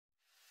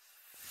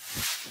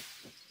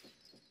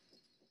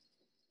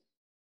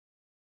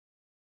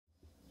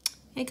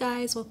Hey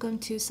guys, welcome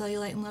to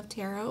Cellulite and Love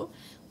Tarot,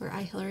 where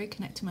I, Hillary,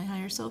 connect to my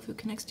higher self who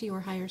connects to your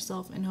higher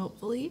self and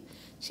hopefully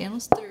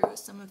channels through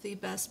some of the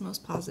best,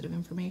 most positive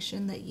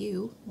information that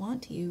you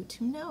want you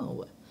to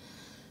know.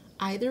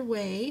 Either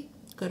way,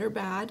 good or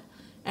bad,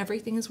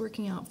 everything is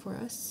working out for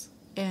us,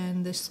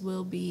 and this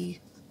will be,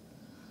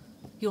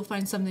 you'll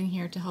find something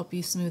here to help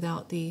you smooth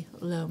out the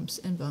lumps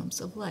and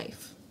bumps of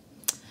life.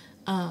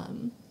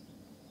 And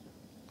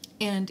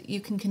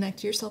you can connect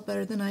to yourself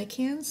better than I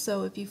can,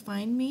 so if you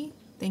find me,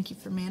 thank you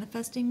for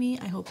manifesting me.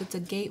 I hope it's a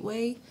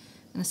gateway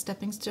and a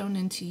stepping stone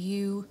into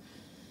you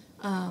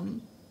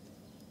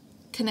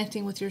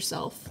connecting with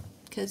yourself,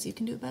 because you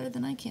can do it better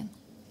than I can.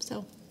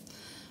 So,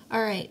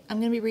 all right, I'm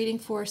going to be reading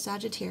for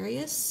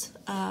Sagittarius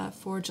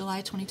for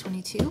July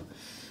 2022.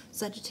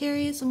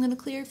 Sagittarius, I'm going to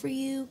clear for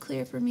you,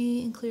 clear for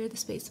me, and clear the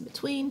space in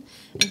between,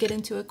 and get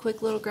into a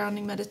quick little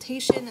grounding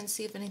meditation and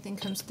see if anything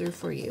comes through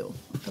for you.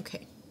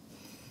 Okay.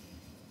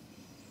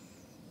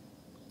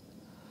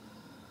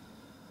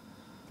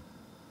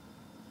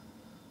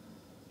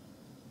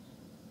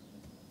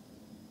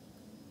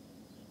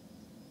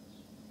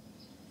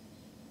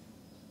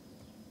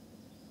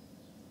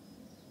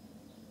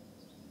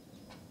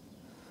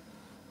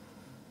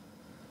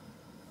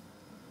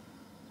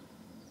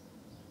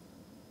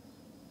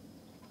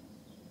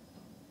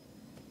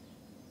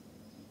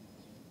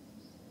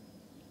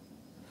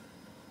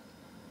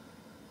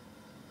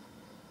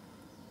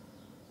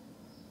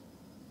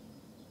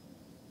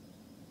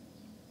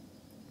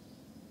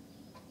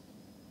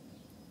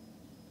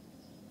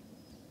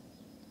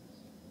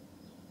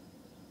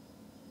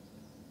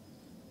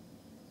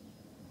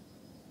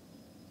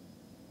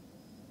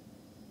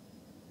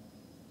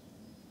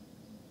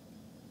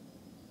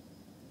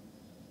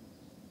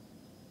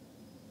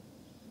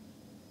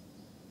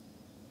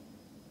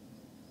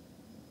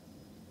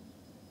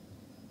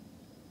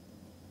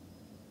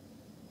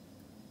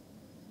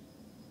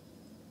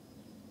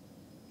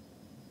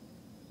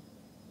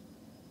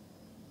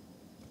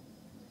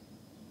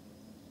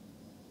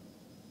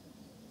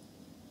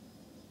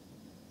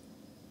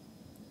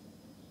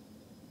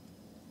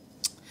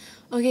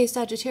 Okay,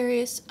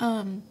 Sagittarius,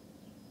 I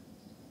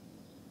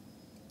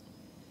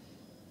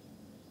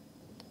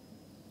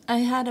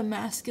had a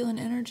masculine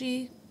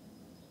energy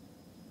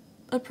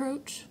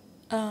approach,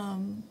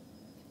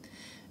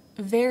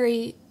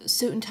 very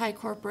suit and tie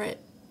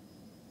corporate,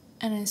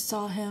 and I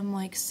saw him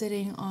like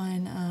sitting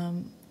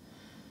on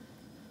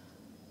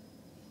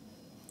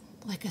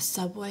like a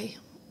subway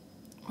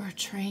or a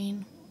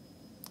train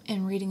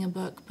and reading a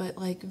book, but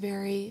like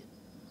very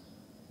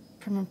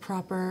prim and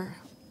proper,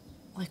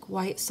 like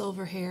white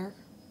silver hair,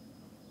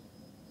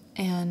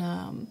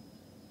 and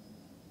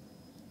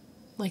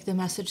like the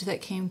message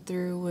that came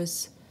through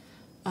was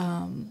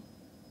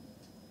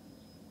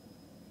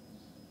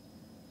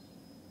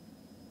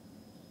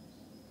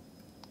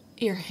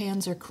your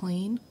hands are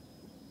clean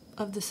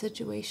of the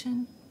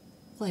situation,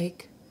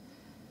 like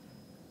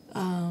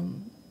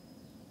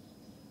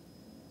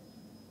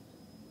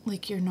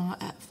you're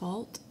not at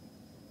fault.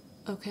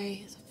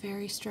 Okay, it's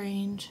very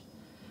strange.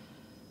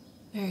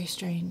 Very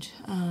strange.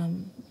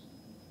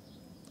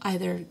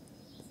 Either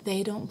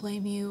they don't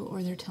blame you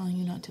or they're telling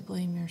you not to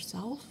blame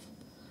yourself.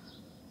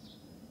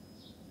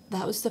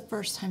 That was the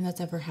first time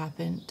that's ever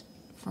happened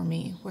for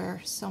me,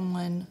 where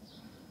someone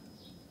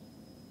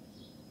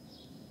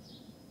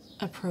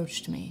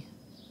approached me.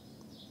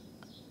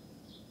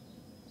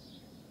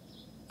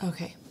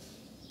 Okay.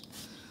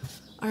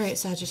 All right,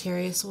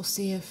 Sagittarius, we'll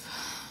see if...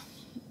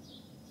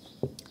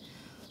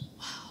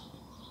 Wow.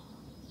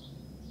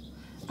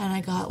 And I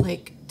got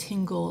like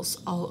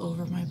tingles all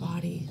over my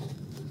body.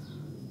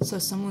 So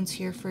someone's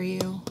here for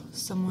you.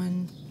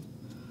 Someone,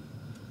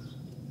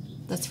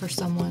 that's for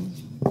someone.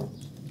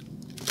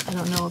 I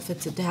don't know if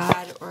it's a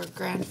dad or a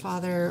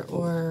grandfather,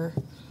 or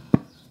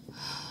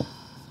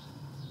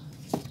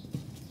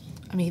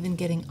I'm even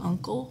getting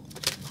uncle,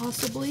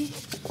 possibly,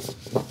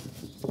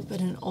 but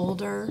an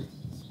older.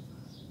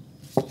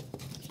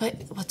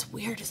 But what's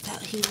weird is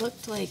that he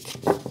looked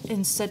like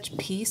in such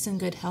peace and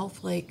good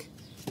health, like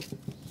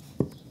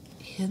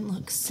he didn't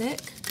look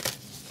sick.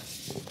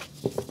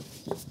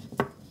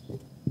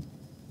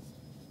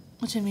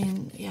 Which, I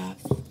mean, yeah,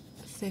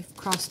 if they've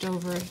crossed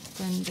over,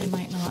 then they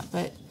might not,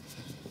 but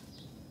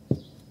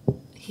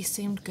he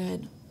seemed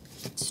good,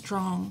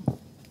 strong.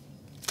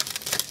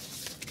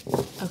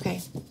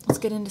 Okay, let's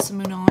get into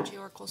some Moonology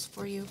oracles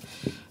for you.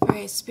 All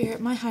right,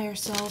 Spirit, my higher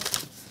self,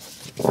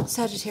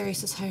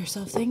 Sagittarius' higher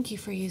self, thank you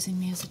for using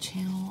me as a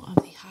channel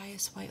of the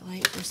highest white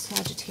light for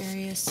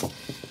Sagittarius.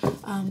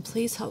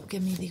 Please help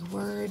give me the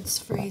words,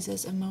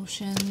 phrases,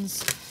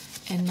 emotions,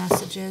 and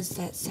messages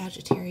that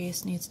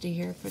Sagittarius needs to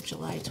hear for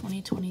July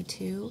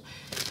 2022.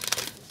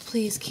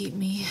 Please keep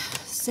me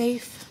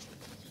safe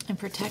and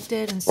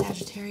protected, and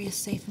Sagittarius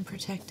safe and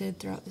protected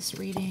throughout this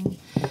reading.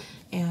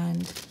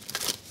 And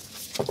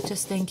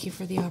just thank you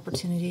for the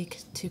opportunity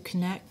to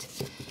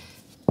connect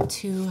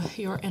to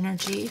your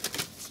energy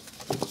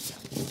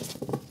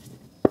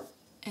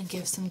and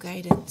give some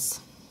guidance.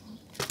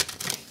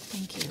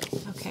 Thank you.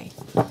 Okay.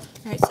 All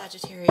right,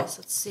 Sagittarius,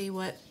 let's see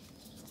what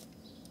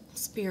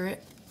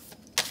spirit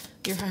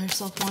your higher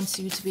self wants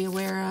you to be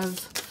aware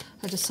of.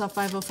 I just saw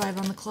 5:05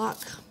 on the clock.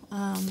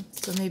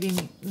 So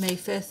maybe May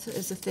 5th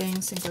is a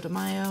thing, Cinco de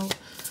Mayo.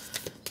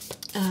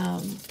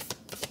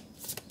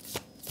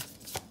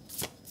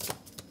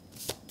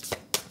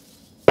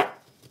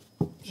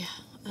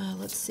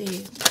 Let's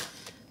see.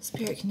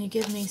 Spirit, can you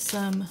give me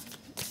some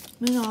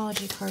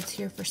Moonology cards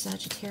here for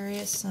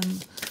Sagittarius? Some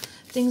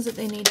things that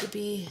they need to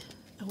be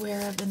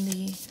aware of in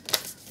the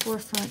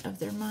forefront of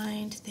their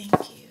mind. Thank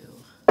you.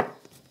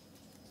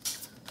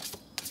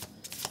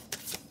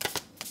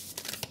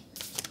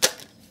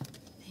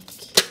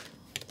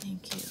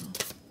 Thank you.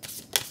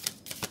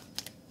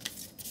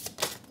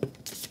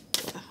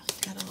 Wow,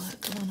 got a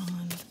lot going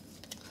on.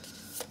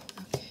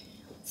 Okay,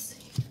 let's see.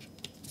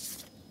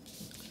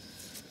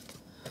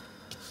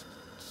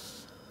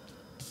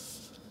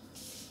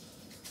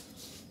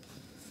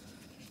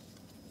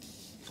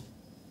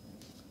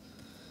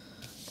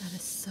 That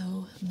is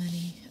so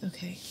many.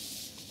 Okay.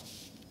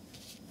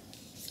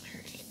 All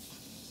right.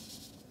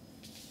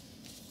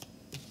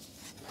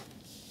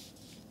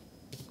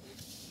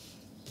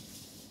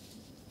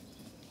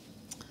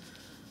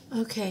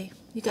 Okay,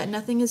 you got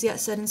nothing is yet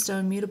set in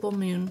stone, mutable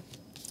moon.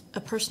 A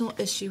personal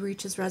issue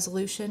reaches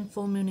resolution,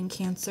 full moon in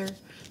Cancer.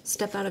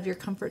 Step out of your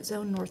comfort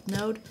zone, North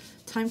Node.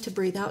 Time to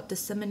breathe out,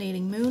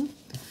 disseminating moon.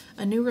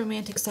 A new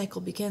romantic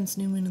cycle begins,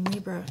 new moon in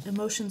Libra.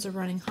 Emotions are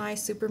running high,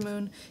 super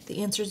moon.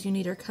 The answers you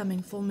need are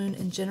coming, full moon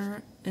in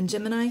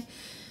Gemini.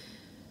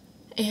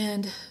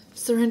 And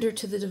surrender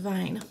to the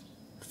divine,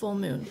 full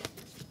moon.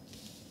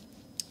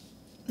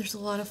 There's a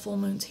lot of full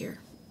moons here.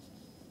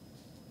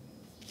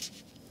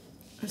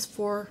 There's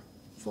 4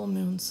 full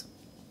moons.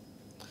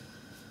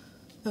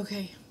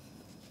 Okay,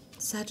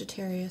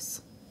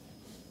 Sagittarius.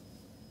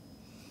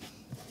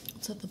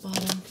 What's at the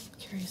bottom?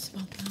 Curious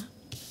about that.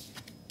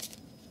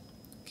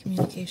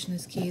 Communication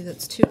is key.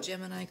 That's 2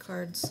 Gemini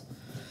cards.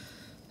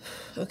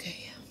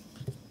 Okay.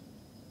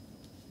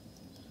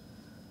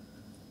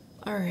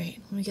 All right,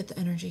 let me get the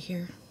energy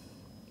here.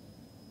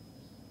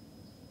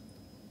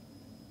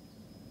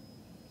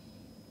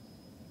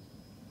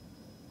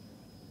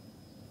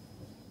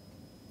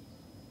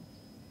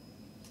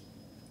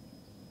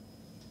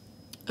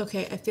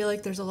 Okay, I feel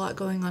like there's a lot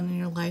going on in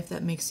your life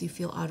that makes you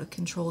feel out of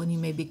control, and you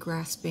may be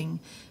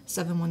grasping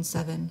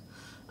 717.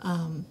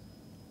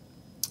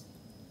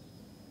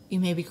 You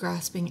may be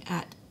grasping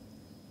at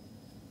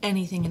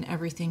anything and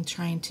everything,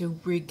 trying to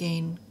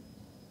regain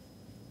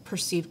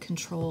perceived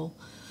control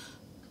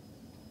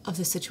of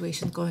the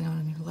situations going on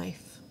in your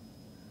life.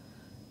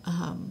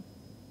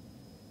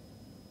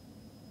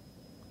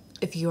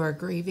 If you are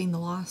grieving the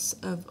loss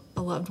of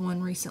a loved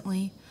one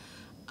recently,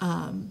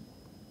 I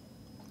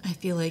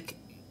feel like,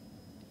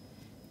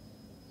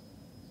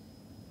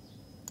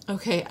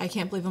 okay, I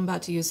can't believe I'm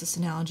about to use this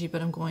analogy,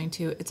 but I'm going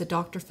to. It's a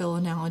Dr. Phil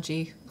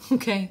analogy,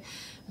 okay?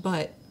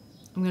 But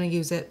I'm going to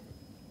use it.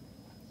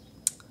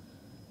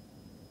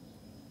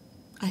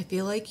 I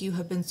feel like you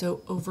have been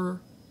so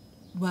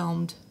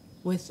overwhelmed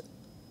with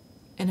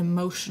an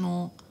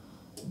emotional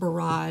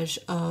barrage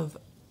of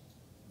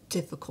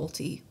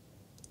difficulty.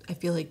 I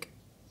feel like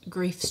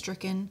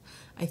grief-stricken.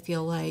 I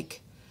feel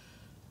like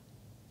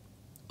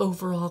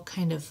overall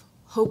kind of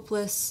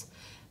hopeless.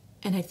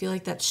 And I feel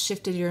like that's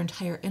shifted your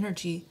entire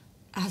energy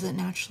as it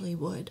naturally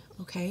would,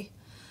 okay?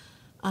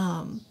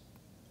 And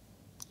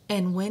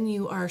when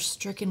you are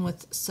stricken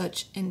with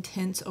such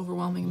intense,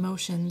 overwhelming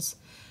emotions,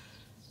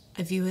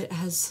 I view it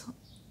as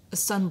a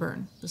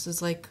sunburn. This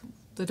is like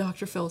the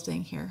Dr. Phil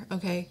thing here,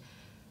 okay?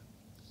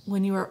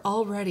 When you are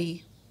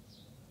already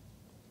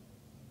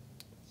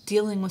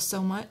dealing with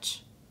so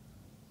much,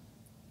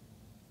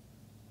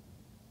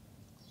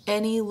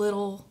 any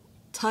little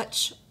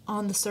touch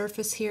on the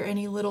surface here,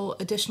 any little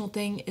additional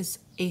thing is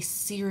a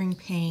searing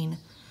pain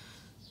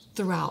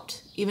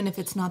throughout, even if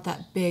it's not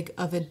that big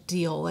of a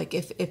deal. Like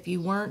if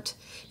you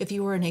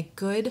were in a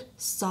good,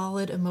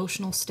 solid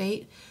emotional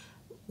state,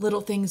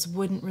 little things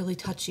wouldn't really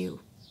touch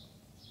you.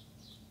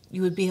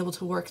 You would be able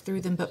to work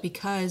through them, but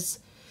because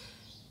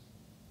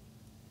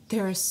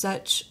there is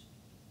such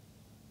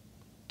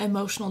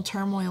emotional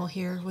turmoil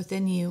here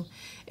within you,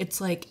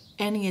 it's like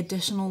any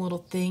additional little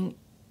thing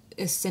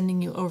is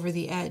sending you over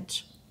the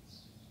edge.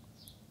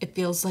 It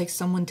feels like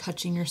someone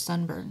touching your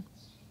sunburn.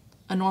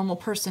 A normal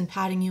person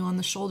patting you on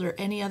the shoulder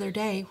any other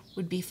day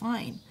would be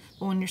fine.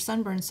 But when you're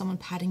sunburned, someone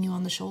patting you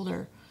on the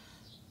shoulder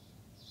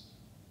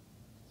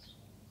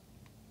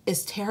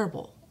is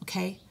terrible,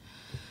 okay?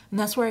 And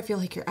that's where I feel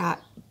like you're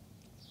at.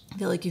 I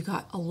feel like you've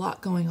got a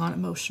lot going on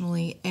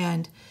emotionally,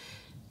 and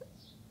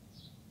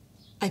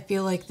I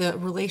feel like the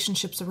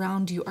relationships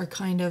around you are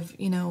kind of,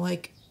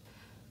 like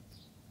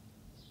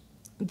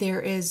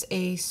there is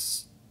a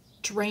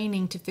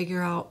straining to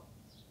figure out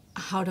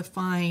how to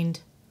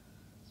find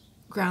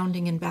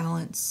grounding and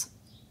balance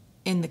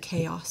in the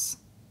chaos.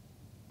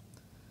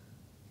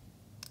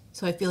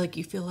 So I feel like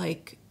your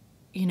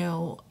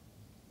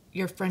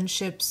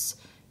friendships,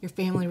 your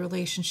family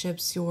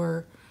relationships,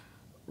 your,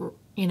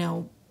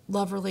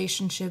 love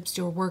relationships,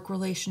 your work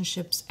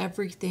relationships,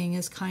 everything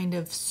is kind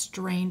of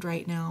strained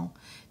right now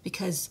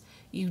because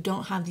you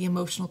don't have the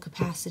emotional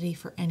capacity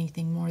for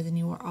anything more than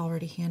you are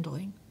already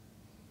handling.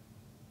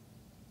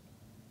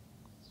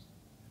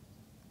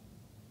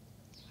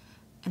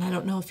 And I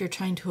don't know if you're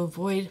trying to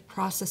avoid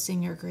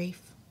processing your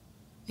grief.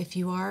 If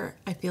you are,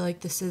 I feel like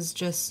this is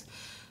just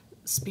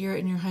spirit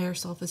and your higher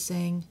self is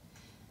saying,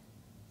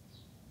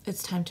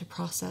 it's time to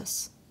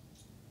process.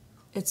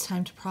 It's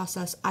time to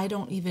process. I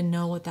don't even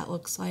know what that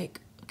looks like.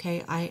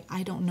 Okay,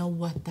 I don't know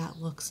what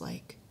that looks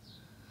like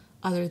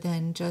other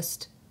than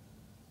just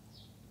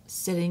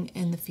sitting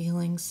in the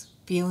feelings,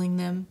 feeling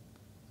them,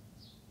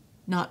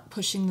 not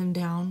pushing them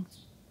down,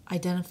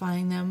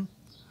 identifying them,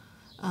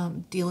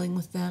 dealing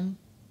with them,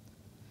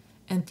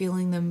 and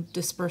feeling them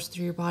disperse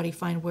through your body.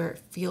 Find where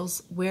you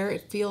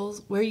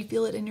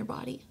feel it in your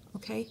body.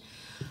 Okay.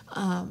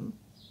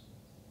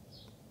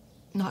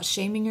 Not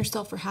shaming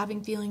yourself for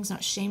having feelings,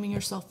 not shaming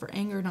yourself for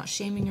anger, not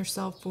shaming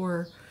yourself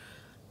for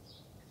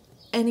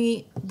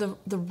the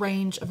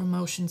range of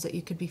emotions that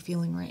you could be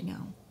feeling right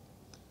now.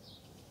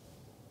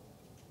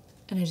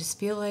 And I just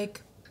feel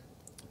like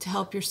to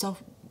help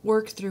yourself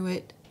work through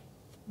it,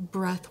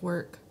 breath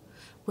work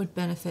would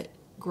benefit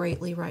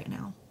greatly right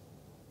now.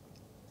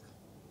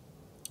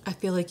 I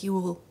feel like you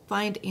will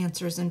find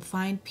answers and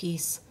find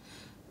peace,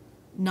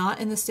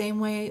 not in the same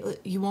way.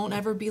 You won't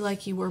ever be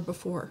like you were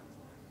before.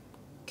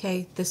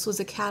 Okay, this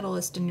was a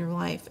catalyst in your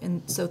life,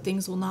 and so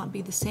things will not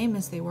be the same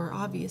as they were,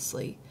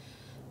 obviously.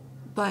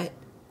 But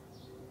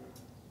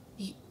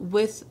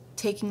with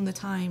taking the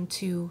time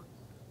to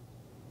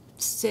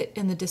sit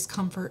in the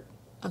discomfort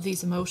of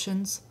these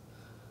emotions,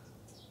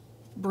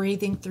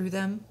 breathing through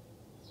them,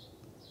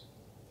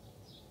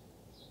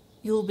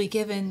 you will be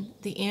given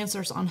the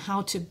answers on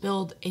how to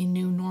build a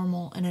new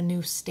normal and a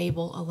new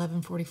stable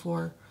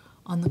 11:44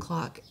 on the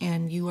clock.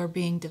 And you are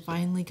being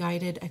divinely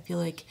guided. I feel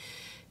like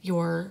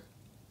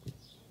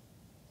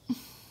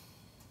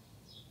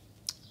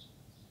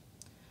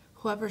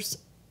whoever's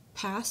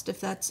passed,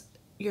 if that's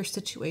your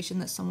situation,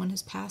 that someone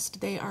has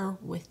passed, they are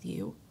with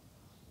you.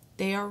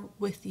 They are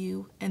with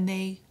you, and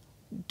they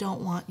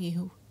don't want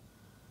you.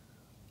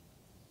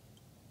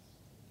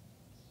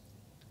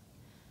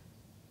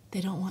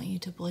 They don't want you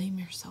to blame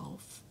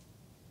yourself.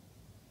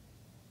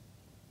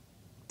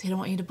 They don't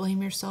want you to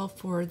blame yourself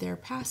for their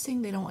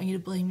passing. They don't want you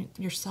to blame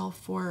yourself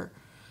for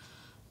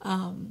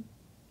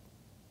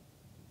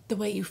the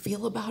way you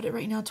feel about it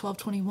right now,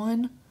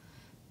 12/21.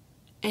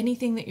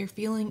 Anything that you're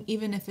feeling,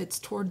 even if it's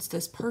towards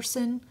this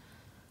person,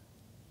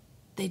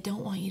 they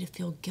don't want you to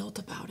feel guilt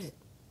about it.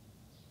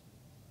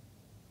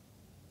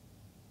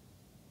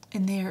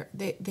 And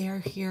they are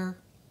here.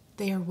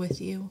 They are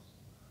with you.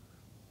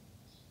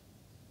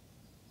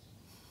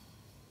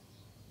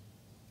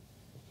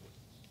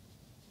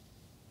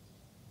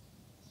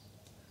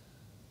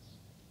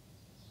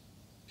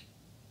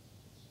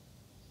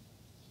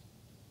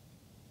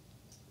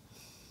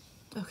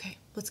 Okay,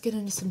 let's get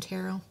into some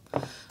tarot.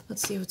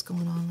 Let's see what's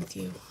going on with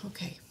you.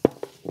 Okay.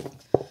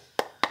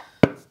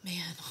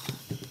 Man.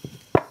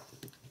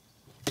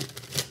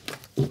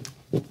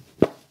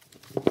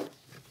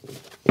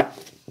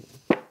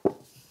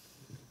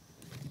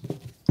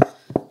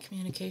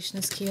 Communication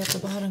is key at the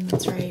bottom,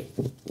 that's right.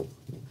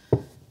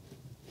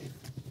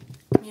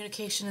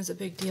 Communication is a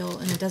big deal,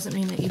 and it doesn't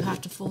mean that you have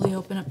to fully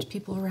open up to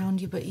people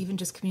around you, but even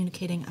just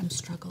communicating, I'm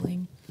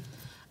struggling.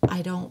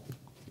 I don't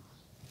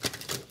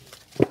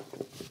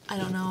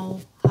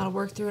know how to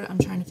work through it. I'm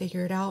trying to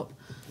figure it out.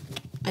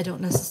 I don't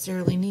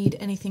necessarily need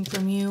anything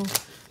from you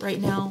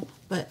right now,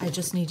 but I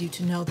just need you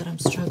to know that I'm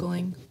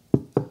struggling.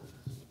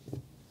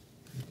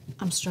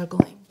 I'm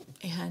struggling,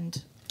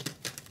 and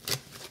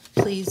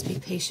please be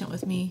patient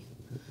with me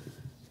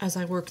as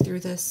I work through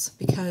this,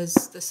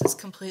 because this is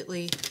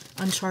completely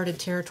uncharted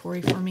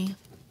territory for me.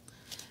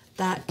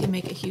 That can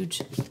make a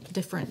huge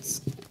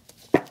difference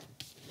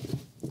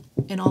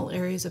in all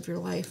areas of your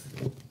life.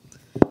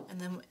 And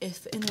then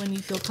if and when you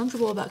feel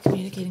comfortable about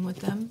communicating with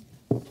them,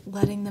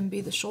 letting them be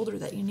the shoulder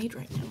that you need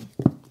right now.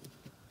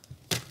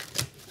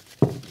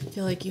 I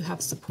feel like you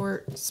have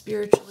support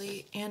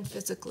spiritually and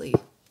physically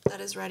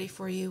that is ready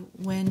for you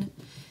when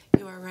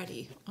you are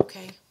ready,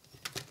 okay?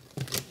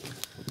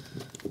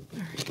 All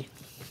right.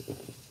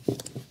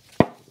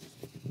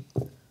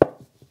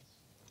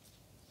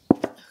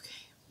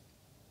 Okay.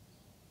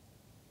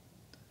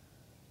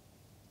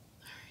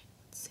 All right,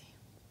 let's see.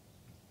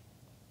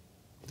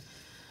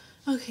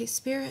 Okay,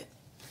 Spirit,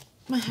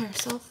 my higher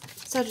self,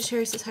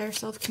 Sagittarius' higher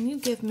self, can you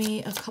give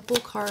me a couple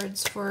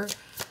cards for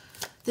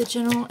the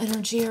general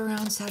energy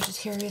around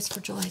Sagittarius for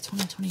July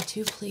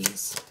 2022,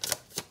 please?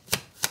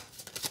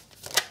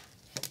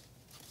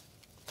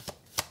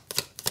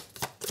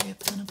 Three of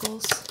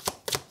Pentacles,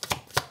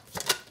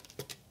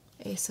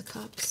 Ace of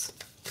Cups,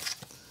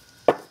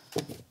 the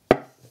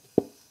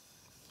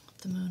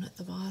Moon at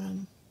the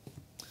bottom.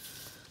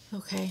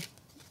 Okay.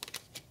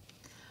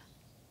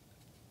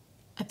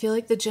 I feel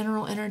like the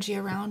general energy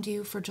around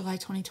you for July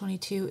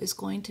 2022 is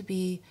going to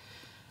be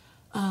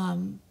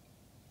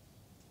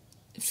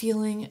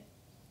feeling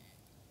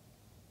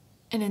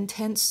an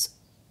intense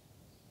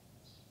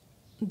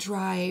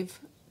drive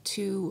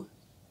to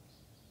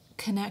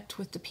connect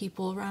with the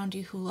people around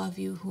you who love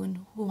you, who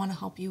want to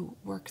help you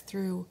work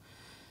through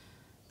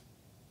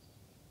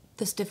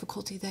this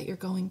difficulty that you're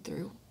going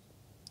through,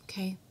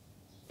 okay?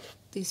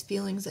 These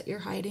feelings that you're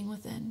hiding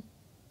within,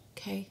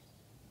 okay?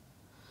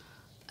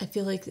 I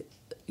feel like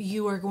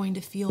you are going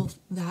to feel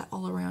that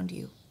all around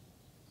you.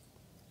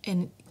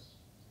 And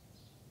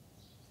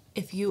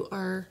if you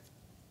are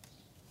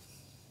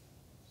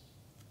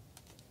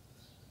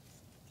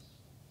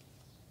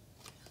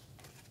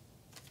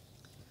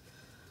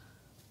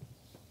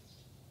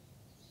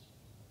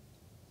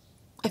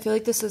I feel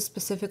like this is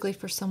specifically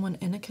for someone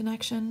in a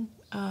connection,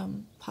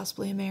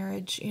 possibly a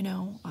marriage, you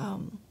know,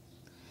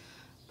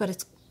 but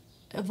it's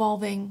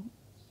evolving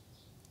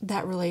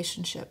that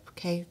relationship,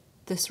 okay?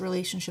 This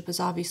relationship is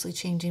obviously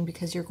changing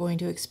because you're going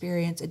to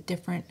experience a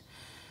different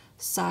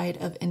side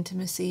of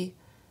intimacy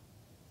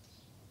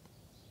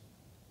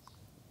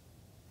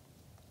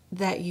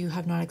that you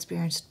have not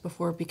experienced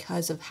before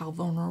because of how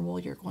vulnerable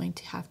you're going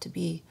to have to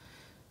be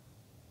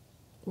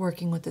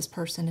working with this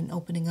person and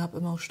opening up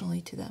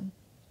emotionally to them.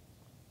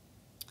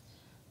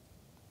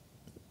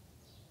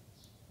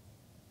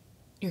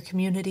 Your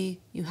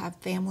community, you have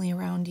family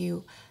around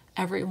you,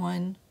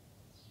 everyone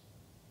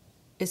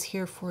is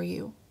here for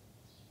you,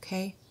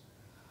 okay?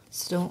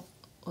 So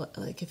don't,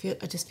 like,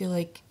 I just feel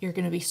like you're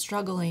going to be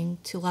struggling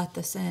to let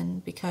this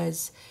in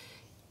because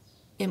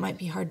it might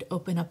be hard to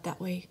open up that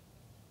way.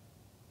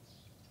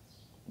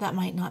 That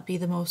might not be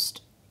the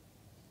most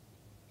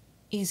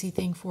easy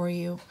thing for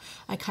you.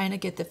 I kind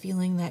of get the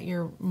feeling that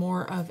you're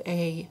more of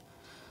a,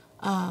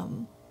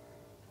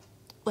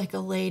 like a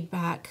laid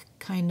back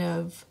kind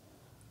of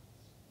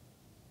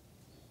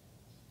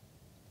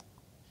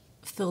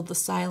filled the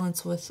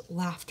silence with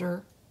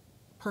laughter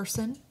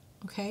person,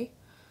 okay?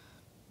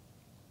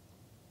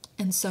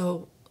 And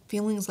so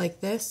feelings like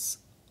this,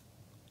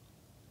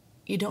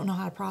 you don't know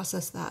how to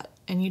process that.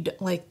 And you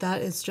like,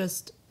 that is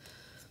just,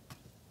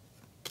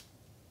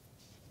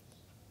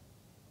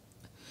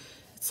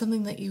 it's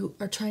something that you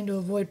are trying to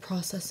avoid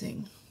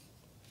processing.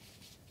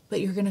 But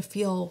you're going to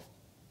feel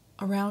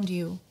around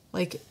you,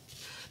 like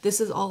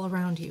this is all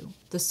around you.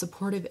 This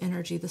supportive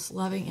energy, this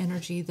loving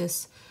energy,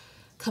 this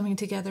coming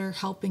together,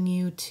 helping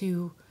you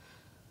to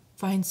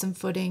find some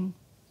footing,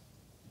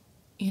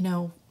 you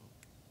know,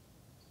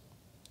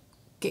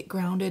 get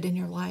grounded in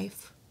your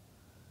life,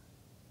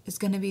 is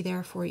going to be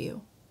there for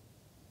you.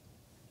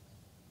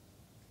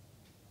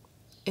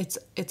 It's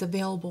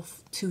available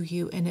to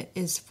you, and it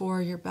is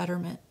for your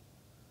betterment.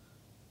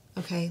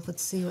 Okay,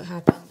 let's see what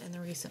happened in the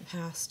recent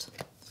past.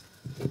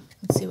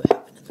 Let's see what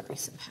happened in the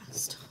recent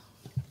past.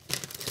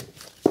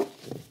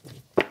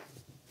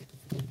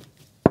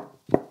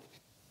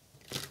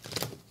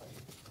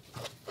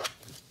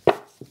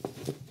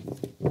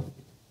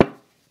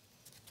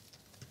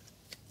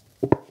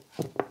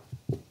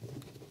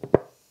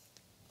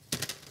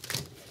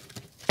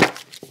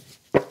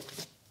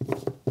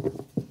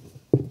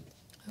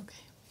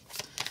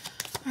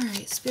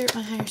 Alright, Spirit,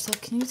 my higher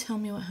self, can you tell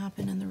me what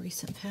happened in the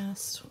recent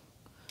past?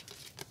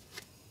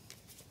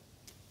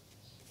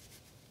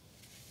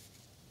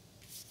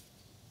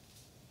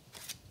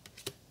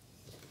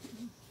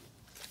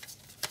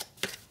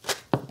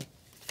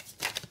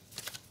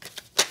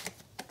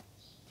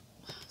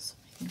 Wow, so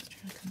many things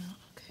trying to come out.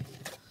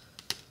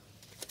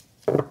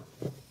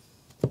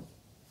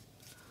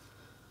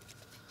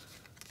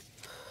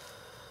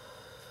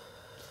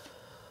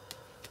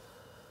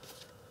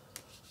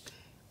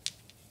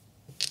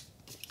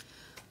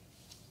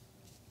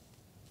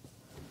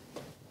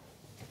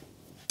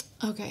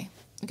 Okay,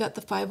 I got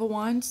the Five of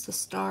Wands, the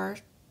Star,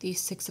 the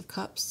Six of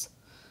Cups,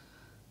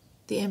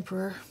 the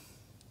Emperor,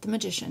 the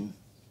Magician,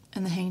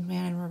 and the Hanged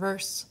Man in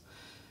reverse.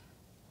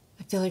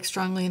 I feel like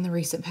strongly in the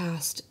recent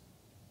past,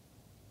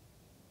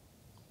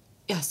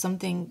 yeah,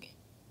 something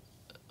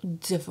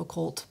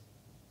difficult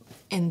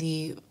in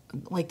the,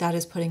 like, that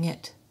is putting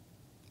it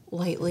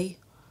lightly,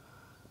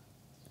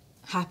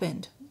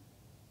 happened.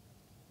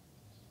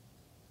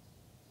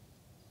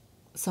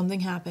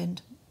 Something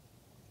happened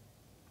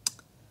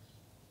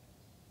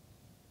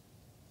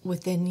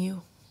within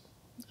you,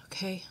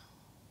 okay?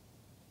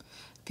 I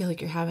feel like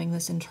you're having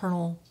this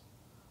internal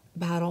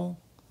battle.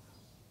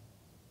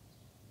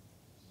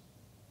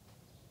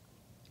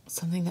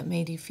 Something that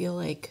made you feel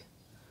like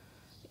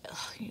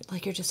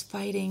you're just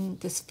fighting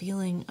this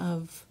feeling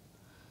of,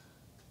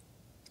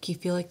 like, you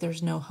feel like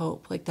there's no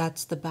hope. Like,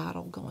 that's the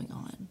battle going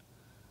on.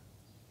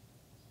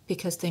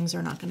 Because things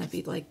are not going to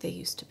be like they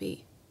used to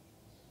be.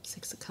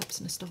 Six of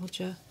Cups,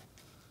 nostalgia.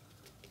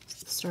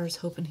 The Stars,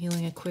 hope and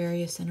healing,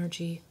 Aquarius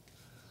energy.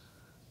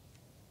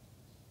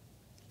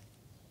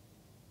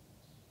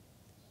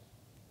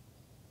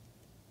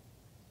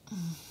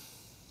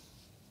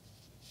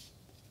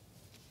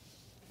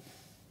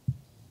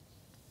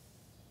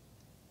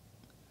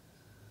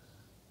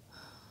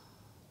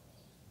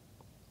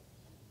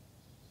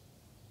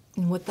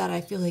 And with that,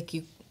 I feel like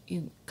you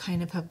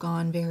kind of have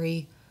gone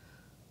very,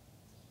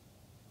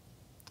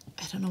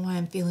 I don't know why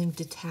I'm feeling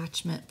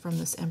detachment from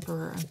this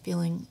Emperor. I'm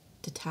feeling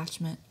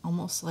detachment,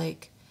 almost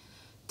like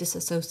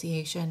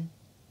disassociation.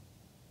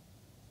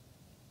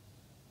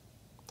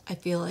 I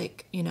feel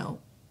like, you know,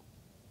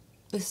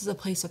 this is a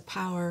place of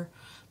power,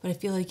 but I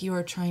feel like you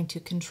are trying to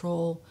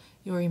control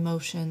your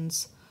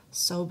emotions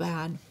so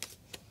bad.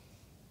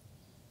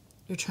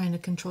 You're trying to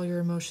control your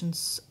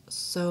emotions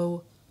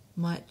so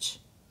much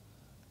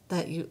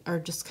that you are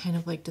just kind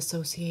of like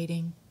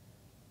dissociating.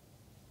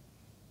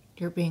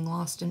 You're being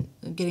lost in,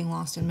 getting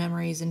lost in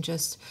memories and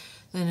just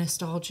the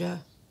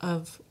nostalgia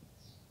of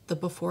the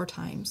before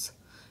times.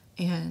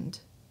 And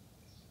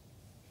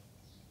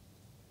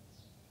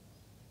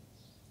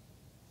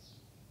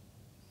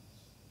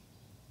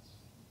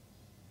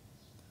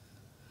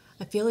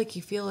I feel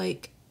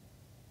like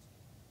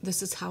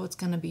this is how it's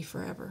going to be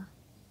forever.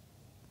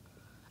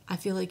 I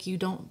feel like you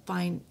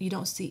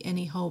don't see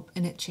any hope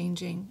in it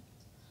changing.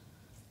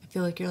 I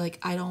feel like you're like,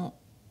 I don't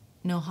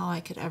know how I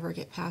could ever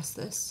get past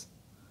this.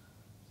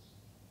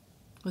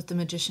 With the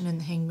Magician and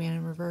the Hangman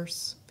in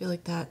reverse. I feel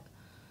like that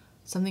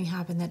something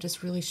happened that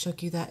just really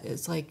shook you, that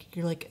it's like,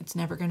 you're like, it's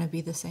never going to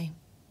be the same.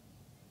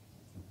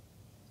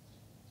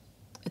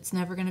 It's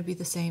never going to be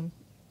the same.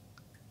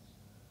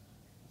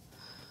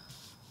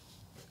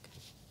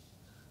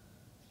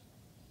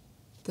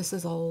 This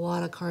is a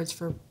lot of cards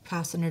for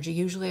past energy.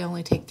 Usually I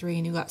only take 3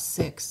 and you got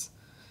 6.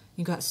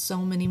 You got so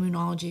many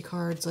Moonology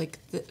cards, like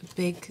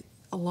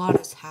a lot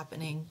is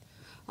happening.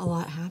 A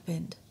lot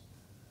happened.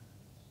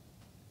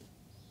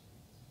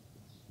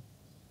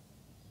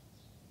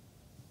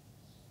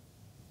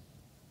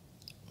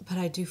 But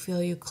I do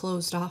feel you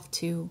closed off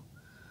to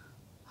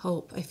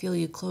hope. I feel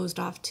you closed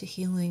off to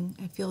healing.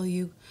 I feel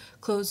you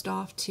closed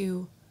off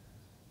to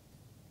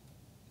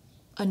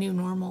a new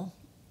normal.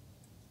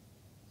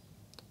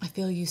 I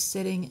feel you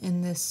sitting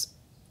in this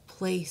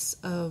place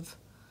of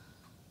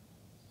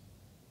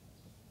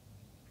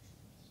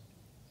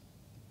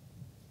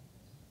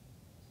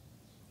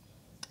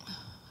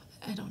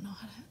I don't know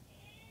how to,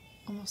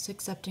 almost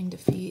accepting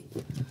defeat.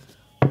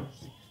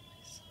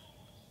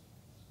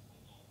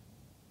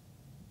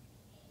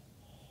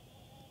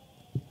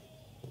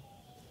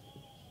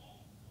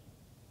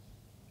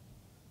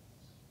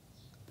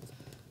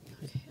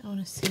 Okay, I want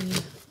to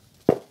see.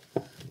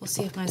 We'll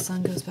see if my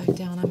son goes back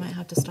down. I might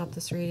have to stop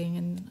this reading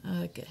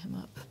and get him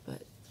up,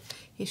 but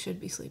he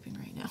should be sleeping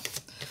right now.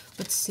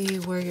 Let's see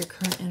where your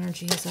current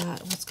energy is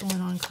at. What's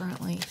going on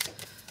currently?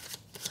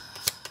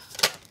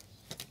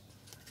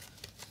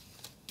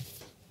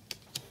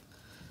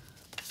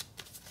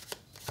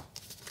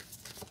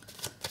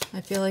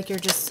 I feel like you're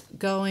just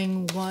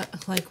going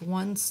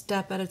one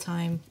step at a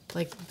time,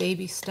 like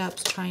baby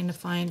steps, trying to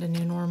find a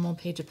new normal.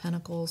 Page of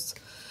Pentacles,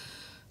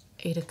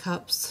 8 of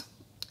Cups,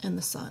 and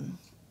the Sun.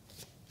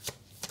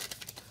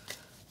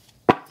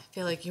 I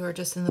feel like you are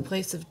just in the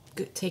place of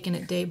taking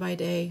it day by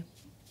day,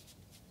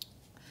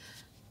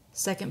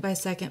 second by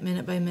second,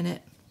 minute by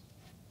minute,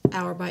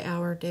 hour by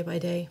hour, day by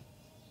day,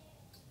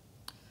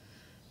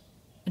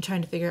 and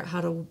trying to figure out how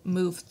to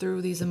move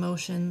through these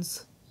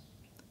emotions,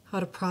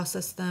 how to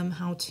process them,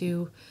 how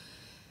to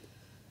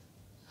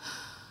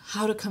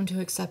come to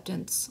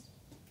acceptance.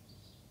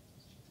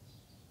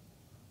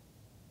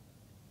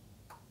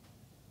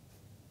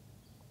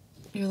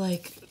 You're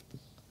like,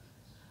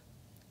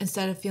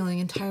 instead of feeling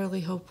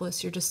entirely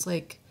hopeless, you're just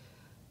like,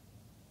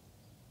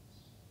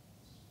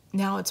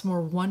 now it's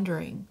more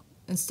wondering.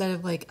 Instead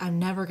of like, I'm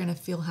never going to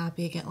feel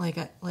happy again,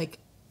 like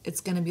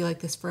it's going to be like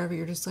this forever.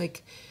 You're just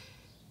like,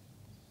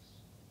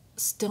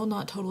 still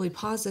not totally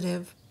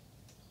positive.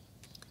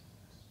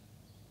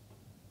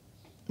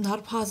 Not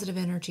a positive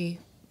energy,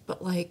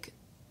 but like,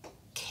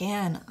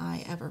 can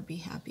I ever be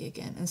happy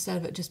again? Instead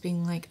of it just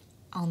being like,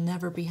 I'll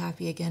never be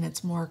happy again,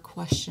 it's more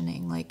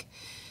questioning, like,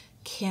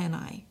 can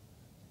I?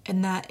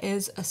 And that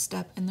is a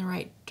step in the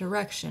right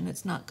direction.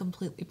 It's not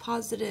completely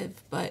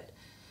positive, but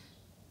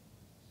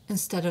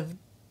instead of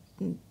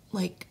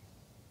like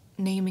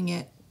naming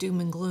it doom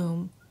and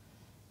gloom,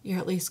 you're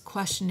at least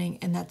questioning,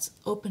 and that's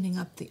opening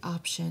up the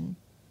option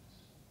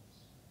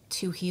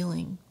to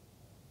healing.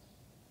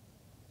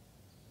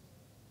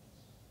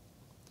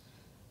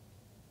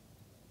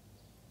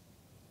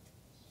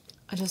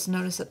 I just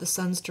noticed that the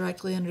Sun's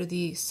directly under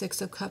the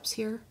 6 of Cups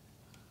here.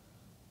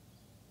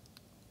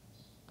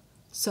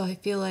 So I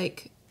feel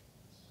like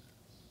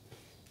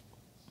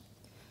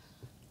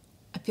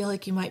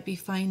you might be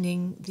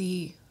finding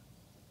the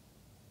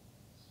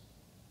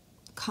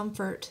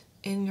comfort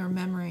in your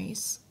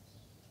memories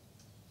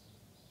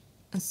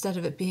instead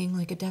of it being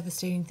like a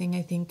devastating thing.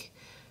 I think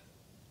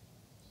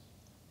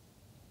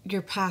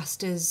your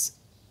past is,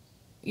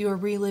 you are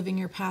reliving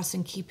your past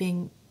and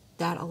keeping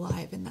that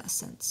alive in that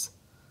sense.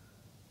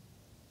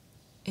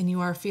 And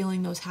you are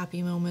feeling those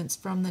happy moments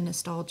from the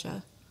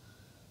nostalgia.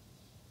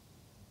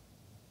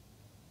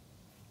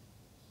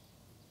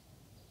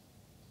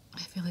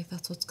 I feel like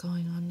that's what's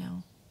going on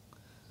now.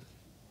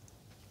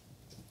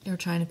 You're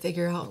trying to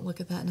figure out, look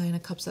at that 9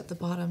 of Cups at the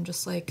bottom,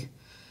 just like,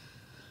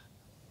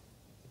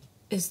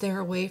 is there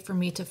a way for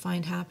me to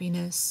find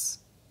happiness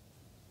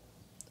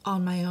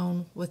on my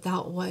own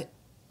without what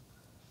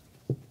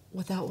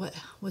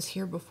was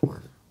here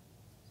before,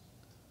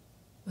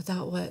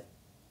 without what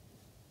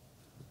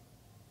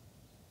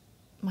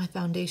my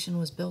foundation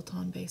was built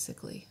on,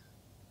 basically.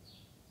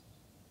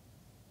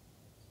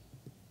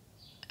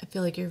 I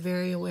feel like you're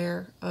very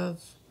aware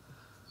of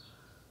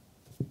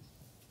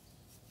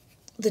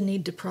the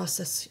need to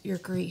process your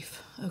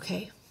grief.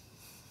 Okay.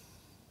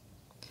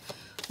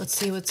 Let's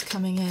see what's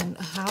coming in.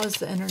 How is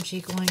the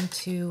energy going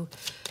to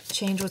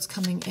change what's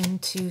coming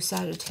into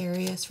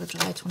Sagittarius for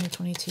July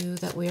 2022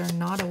 that we are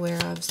not aware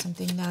of?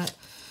 Something that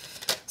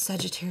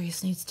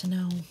Sagittarius needs to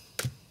know.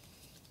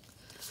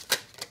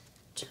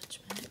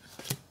 Judgment.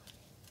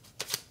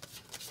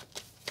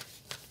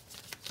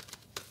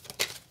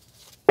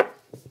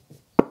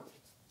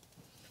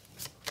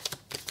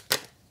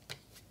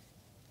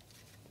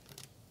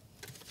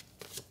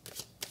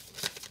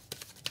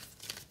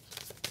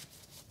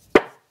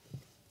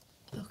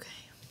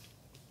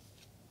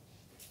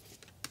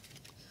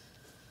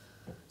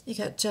 You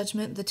got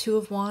Judgment, the Two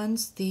of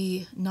Wands,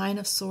 the Nine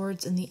of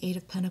Swords, and the Eight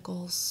of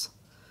Pentacles.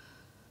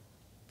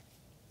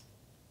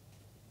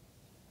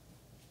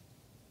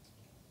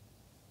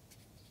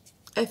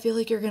 I feel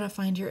like you're going to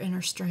find your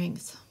inner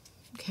strength,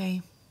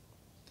 okay?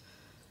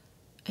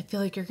 I feel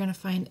like you're going to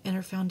find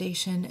inner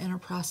foundation, inner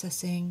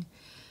processing,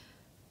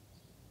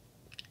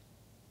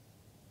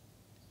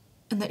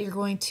 and that you're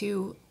going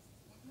to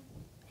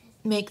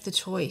make the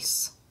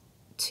choice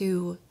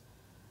to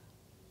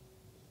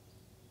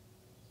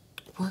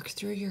work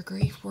through your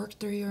grief, work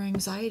through your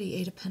anxiety.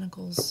 Eight of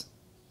Pentacles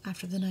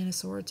after the Nine of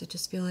Swords. I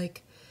just feel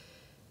like,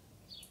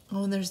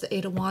 oh, and there's the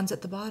Eight of Wands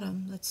at the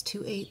bottom. That's 2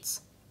 8s.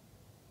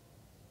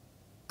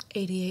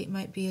 88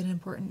 might be an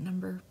important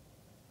number.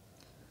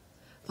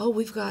 Oh,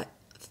 we've got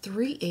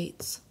 3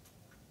 8s.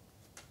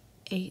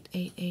 8,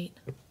 8, 8.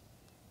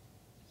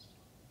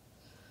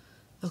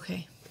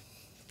 Okay.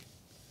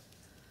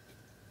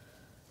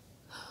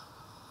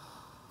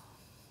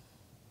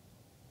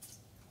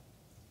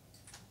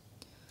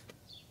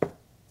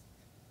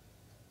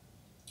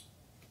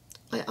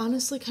 I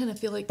honestly kind of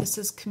feel like this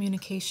is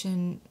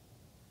communication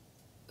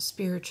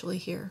spiritually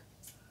here.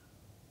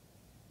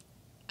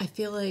 I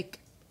feel like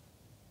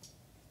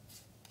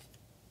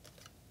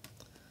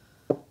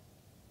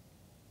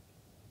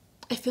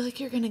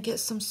you're going to get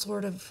some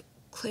sort of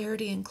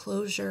clarity and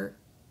closure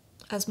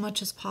as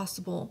much as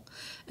possible,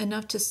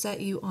 enough to set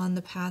you on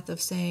the path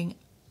of saying,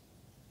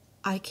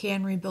 I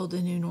can rebuild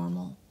a new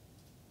normal.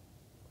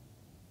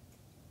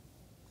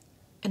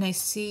 And I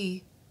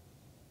see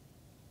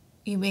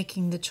you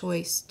making the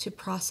choice to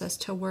process,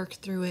 to work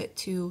through it,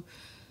 to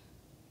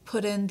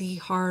put in the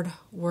hard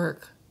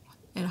work,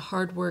 and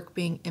hard work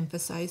being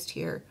emphasized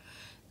here.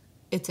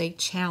 It's a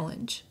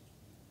challenge.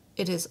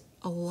 It is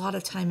a lot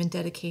of time and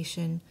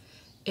dedication.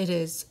 It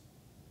is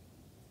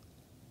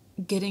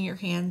getting your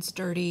hands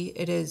dirty.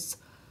 It is,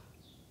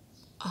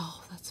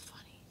 oh, that's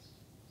funny.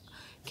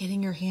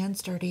 Getting your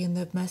hands dirty, and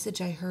the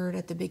message I heard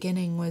at the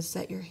beginning was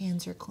that your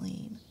hands are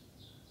clean.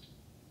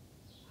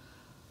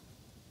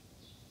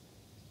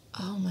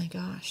 Oh my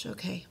gosh,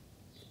 okay.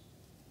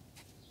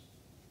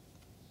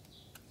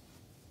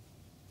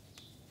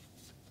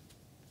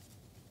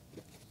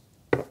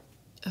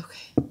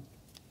 Okay.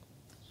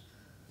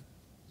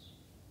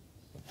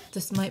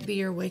 This might be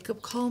your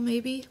wake-up call,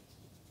 maybe.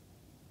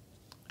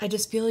 I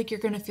just feel like you're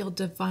going to feel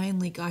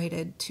divinely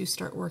guided to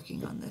start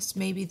working on this.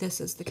 Maybe this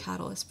is the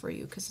catalyst for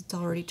you because it's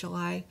already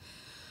July.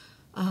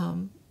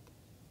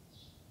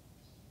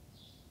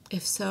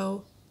 If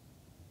so,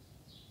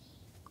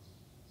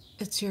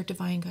 it's your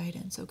divine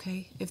guidance,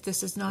 okay? If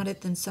this is not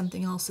it, then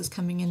something else is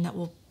coming in that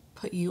will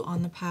put you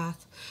on the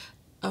path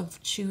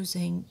of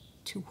choosing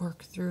to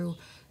work through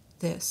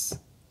this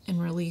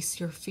and release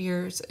your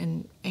fears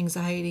and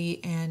anxiety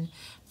and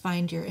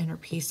find your inner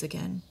peace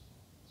again.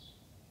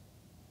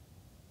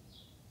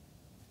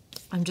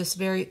 I'm just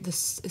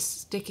this is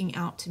sticking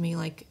out to me,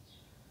 like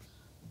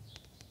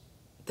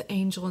the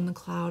angel in the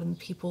cloud, and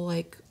people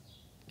like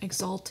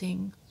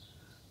exalting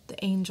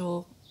the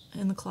angel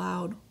in the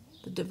cloud,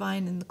 the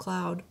divine in the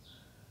cloud.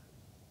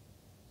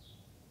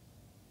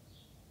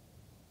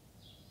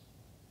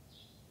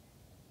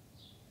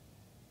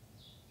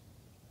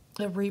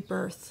 A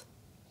rebirth.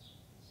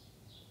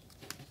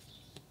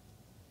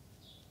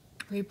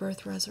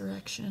 Rebirth,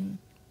 resurrection,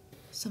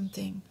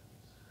 something.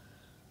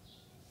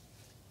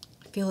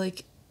 I feel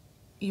like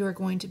you are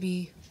going to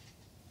be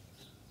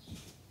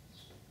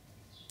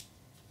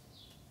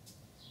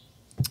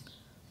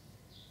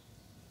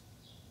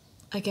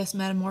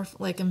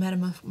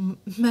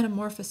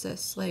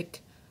metamorphosis,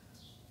 like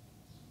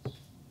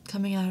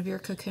coming out of your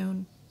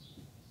cocoon,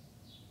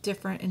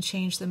 different and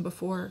changed than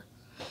before.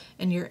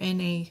 And you're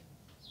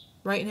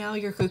right now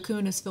your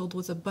cocoon is filled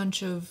with a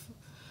bunch of,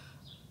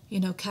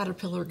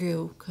 caterpillar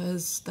goo,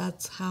 because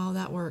that's how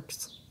that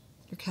works.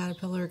 Your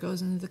caterpillar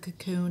goes into the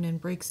cocoon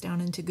and breaks down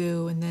into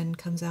goo and then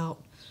comes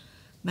out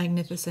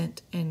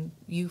magnificent, and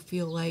you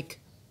feel like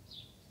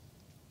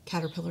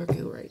caterpillar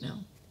goo right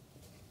now.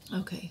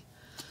 Okay.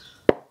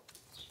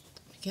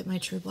 Get my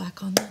true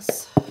black on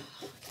this.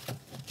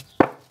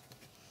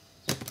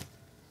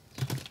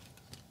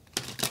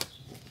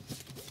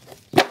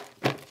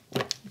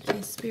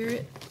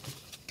 Spirit,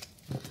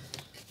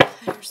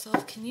 higher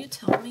self, can you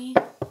tell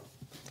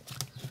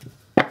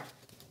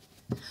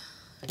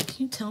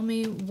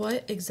me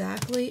what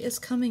exactly is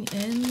coming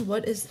in?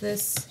 What is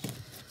this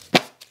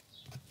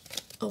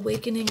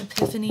awakening,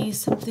 epiphany,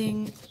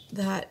 something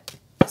that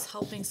is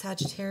helping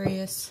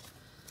Sagittarius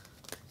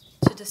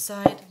to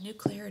decide? New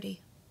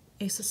clarity,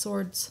 Ace of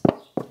Swords.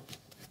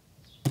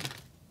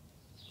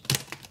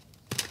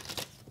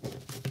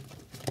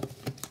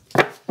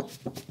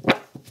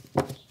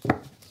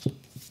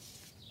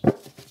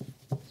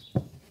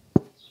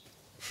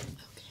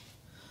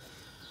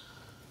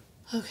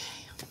 Okay.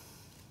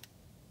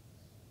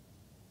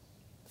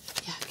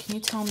 Yeah, can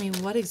you tell me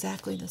what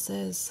exactly this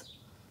is?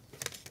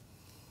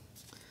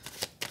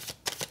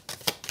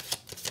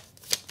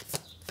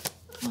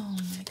 Oh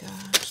my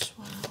gosh,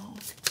 wow.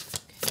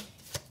 Okay.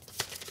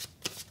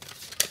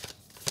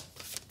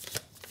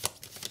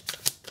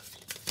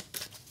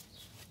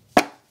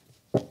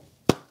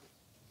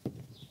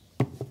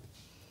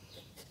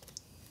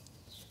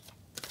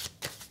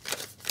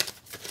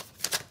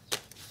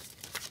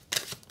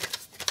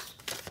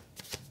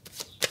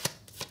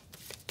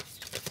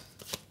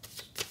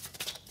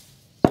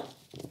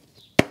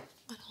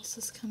 What else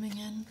is coming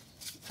in?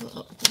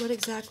 What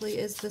exactly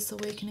is this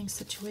awakening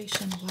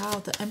situation? Wow,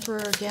 the Emperor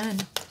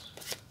again.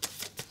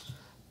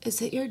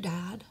 Is it your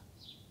dad?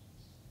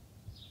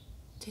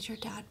 Did your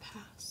dad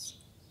pass?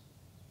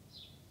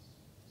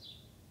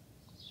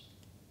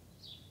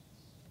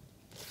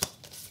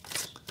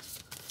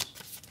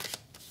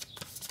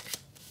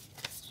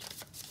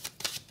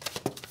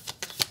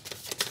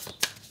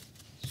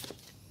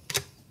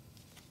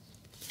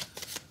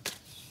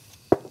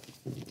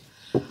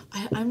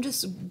 I'm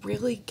just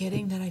really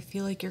getting that I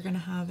feel like you're going to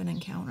have an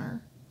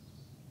encounter.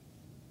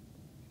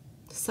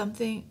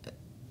 Something,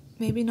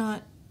 maybe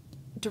not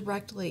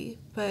directly,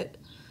 but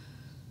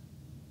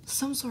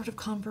some sort of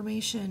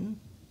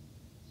confirmation,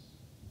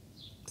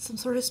 some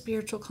sort of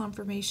spiritual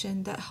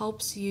confirmation that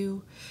helps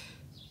you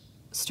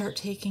start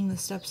taking the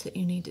steps that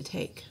you need to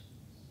take.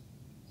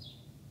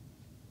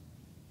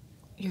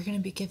 You're going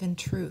to be given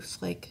truth,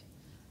 like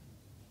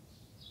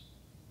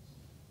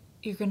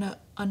you're going to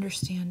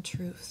understand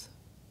truth.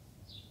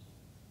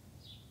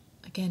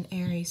 Again,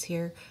 Aries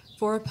here.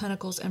 Four of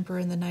Pentacles, Emperor,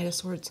 and the Knight of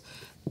Swords.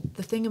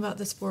 The thing about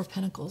this Four of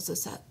Pentacles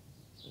is that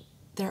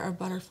there are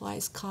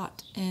butterflies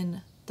caught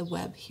in the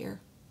web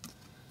here.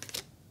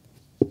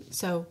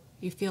 So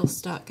you feel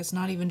stuck. It's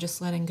not even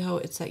just letting go.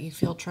 It's that you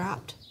feel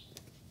trapped.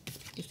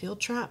 You feel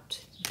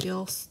trapped. You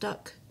feel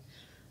stuck.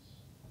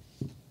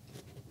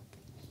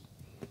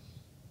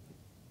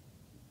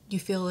 You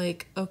feel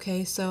like,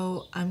 okay,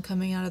 so I'm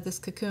coming out of this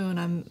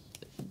cocoon.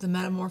 The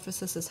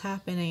metamorphosis is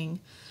happening.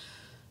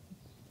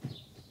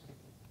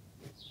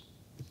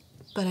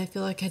 But I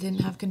feel like I didn't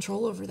have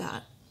control over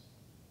that.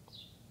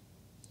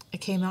 I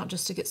came out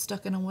just to get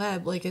stuck in a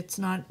web. Like, it's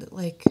not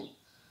like...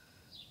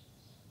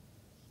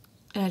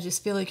 And I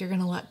just feel like you're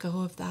going to let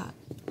go of that.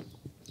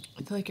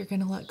 I feel like you're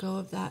going to let go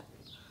of that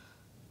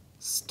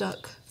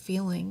stuck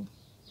feeling.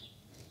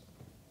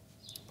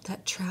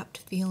 That trapped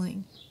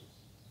feeling.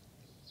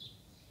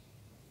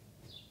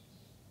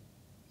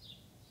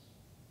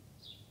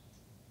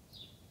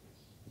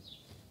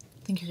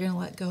 I think you're going to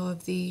let go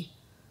of the...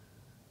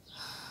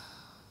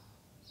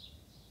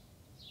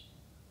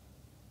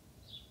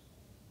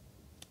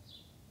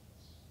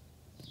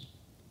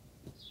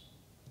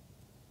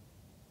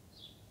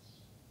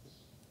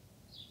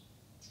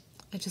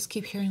 I just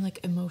keep hearing like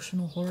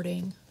emotional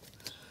hoarding.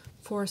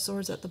 Four of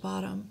Swords at the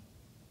bottom.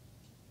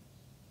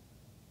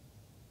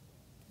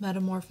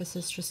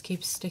 Metamorphosis just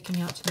keeps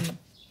sticking out to me.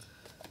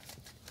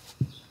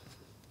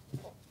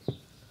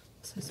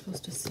 Was I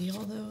supposed to see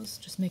all those?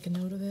 Just make a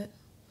note of it.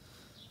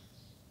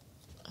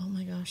 Oh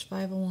my gosh.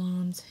 Five of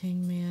Wands,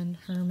 Hangman,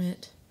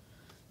 Hermit,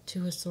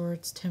 Two of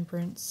Swords,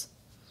 Temperance.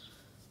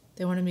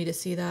 They wanted me to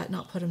see that,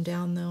 not put them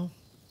down though.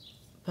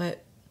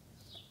 But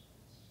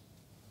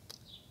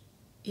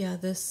yeah,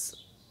 this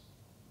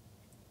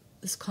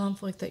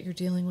conflict that you're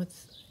dealing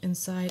with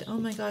inside. Oh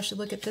my gosh,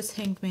 look at this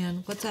Hanged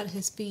Man. What's at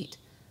his feet?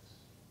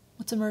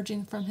 What's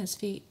emerging from his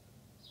feet?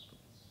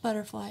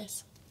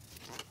 Butterflies.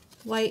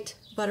 White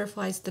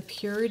butterflies, the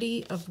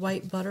purity of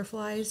white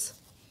butterflies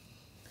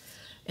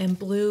and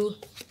blue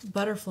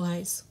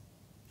butterflies.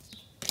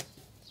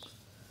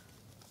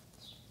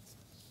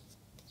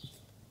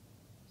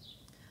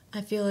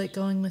 I feel like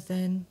going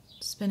within,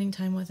 spending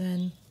time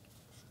within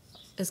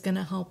is going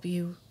to help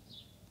you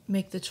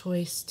make the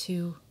choice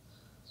to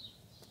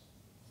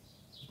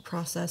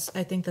process.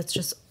 I think that's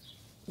just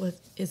what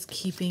is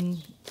keeping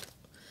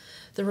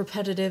the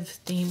repetitive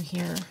theme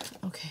here.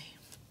 Okay.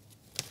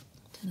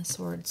 Ten of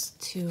Swords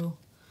to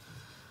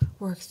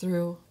work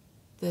through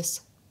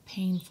this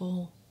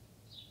painful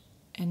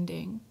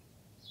ending.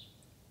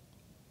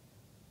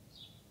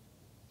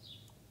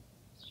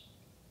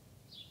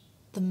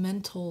 The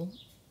mental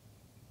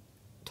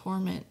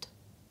torment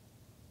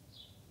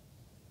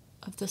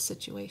of the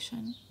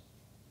situation.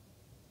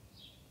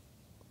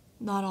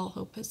 Not all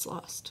hope is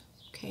lost,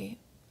 okay?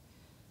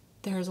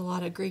 There's a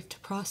lot of grief to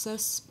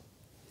process.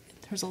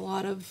 There's a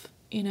lot of,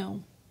 you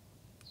know,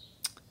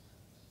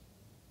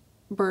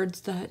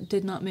 birds that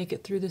did not make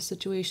it through this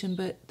situation,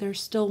 but there's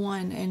still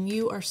one, and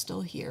you are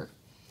still here.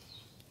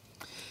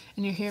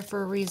 And you're here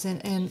for a reason.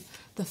 And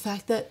the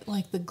fact that,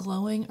 like, the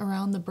glowing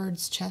around the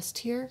bird's chest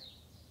here,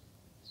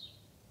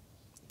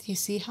 do you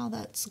see how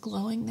that's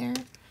glowing there?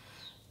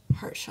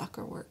 Heart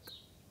chakra work.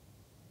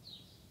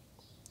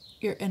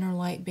 Your inner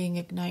light being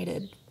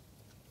ignited.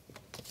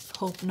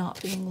 Hope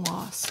not being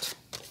lost.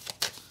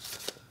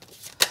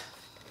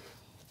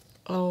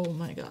 Oh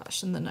my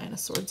gosh, and the Nine of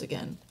Swords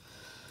again.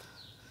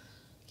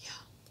 Yeah.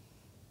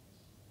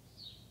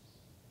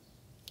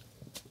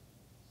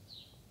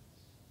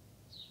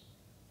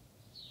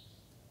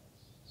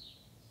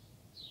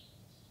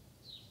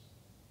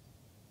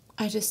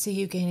 I just see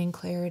you gaining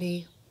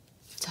clarity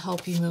to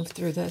help you move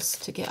through this,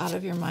 to get out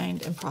of your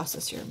mind and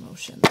process your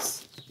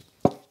emotions.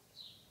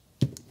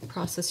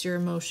 Process your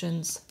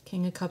emotions.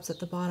 King of Cups at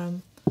the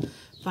bottom.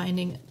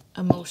 Finding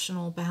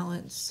emotional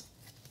balance.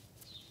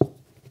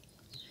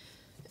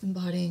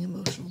 Embodying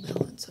emotional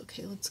balance.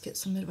 Okay, let's get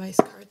some advice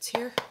cards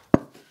here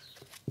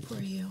for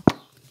you.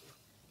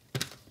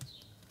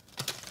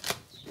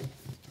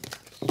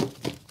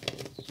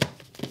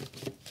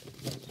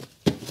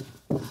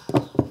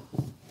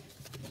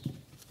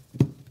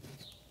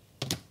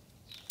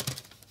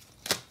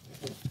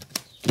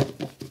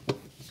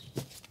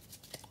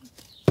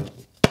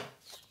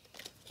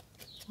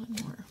 One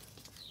more.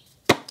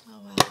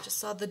 Oh wow, I just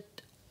saw the...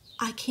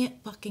 I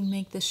can't fucking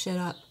make this shit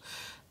up.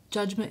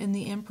 Judgment and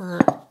the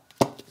Emperor.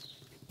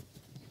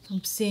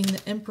 I'm seeing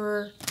the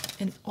Emperor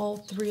in all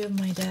three of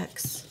my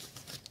decks.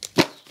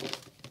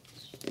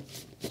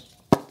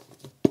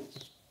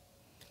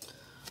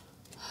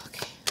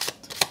 Okay.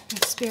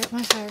 Your Spirit,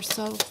 my higher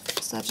self,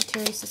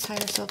 Sagittarius'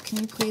 higher self, can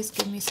you please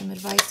give me some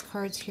advice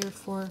cards here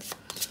for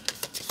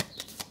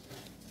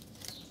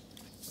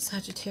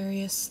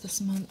Sagittarius this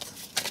month?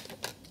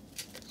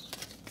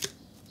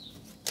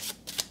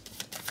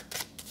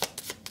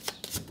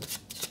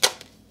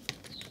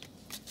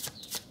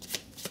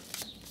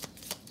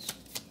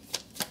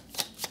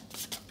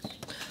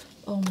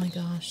 Oh my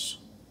gosh.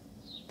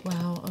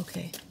 Wow,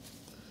 okay.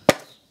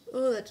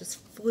 Oh, that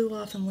just flew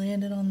off and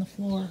landed on the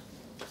floor.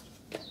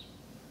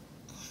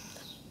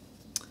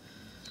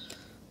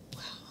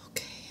 Wow,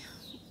 okay.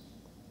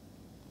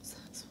 What's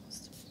that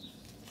supposed to be?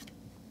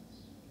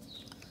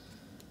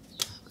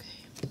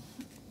 Okay.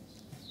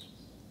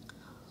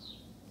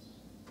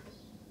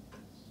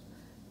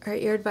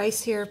 Alright, your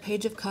advice here,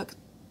 Page of Cups,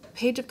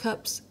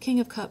 King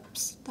of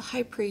Cups, the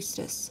High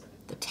Priestess,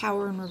 the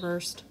Tower in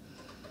reversed,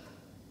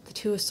 the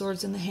Two of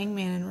Swords, and the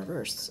Hangman in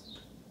reverse.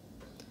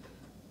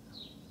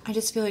 I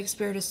just feel like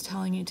Spirit is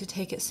telling you to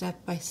take it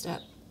step by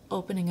step,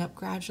 opening up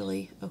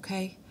gradually,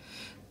 okay?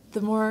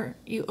 The more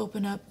you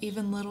open up,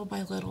 even little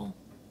by little,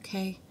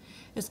 okay,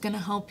 it's going to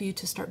help you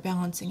to start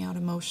balancing out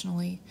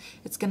emotionally.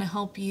 It's going to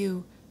help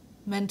you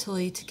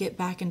mentally to get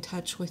back in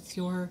touch with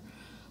your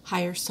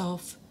higher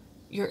self,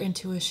 your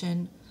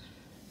intuition.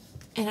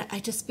 And I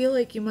just feel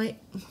like you might,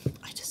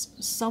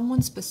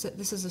 someone specific,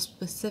 this is a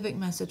specific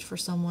message for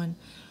someone.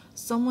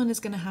 Someone is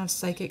going to have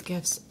psychic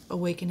gifts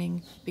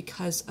awakening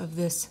because of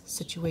this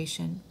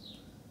situation.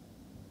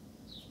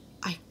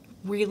 I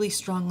really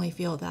strongly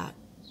feel that.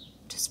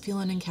 Just feel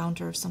an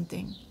encounter of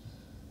something.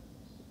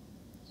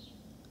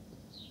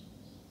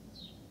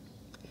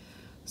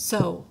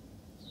 So,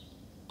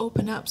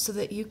 open up so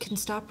that you can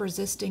stop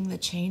resisting the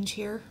change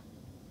here.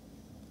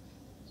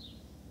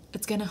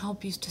 It's going to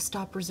help you to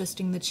stop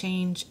resisting the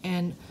change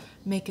and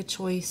make a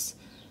choice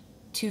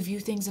to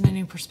view things in a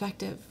new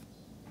perspective.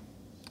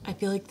 I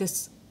feel like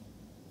this,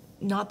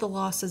 not the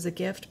loss is a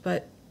gift,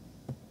 but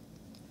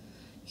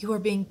you are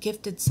being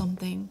gifted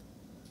something.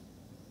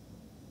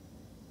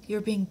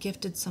 You're being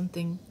gifted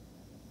something.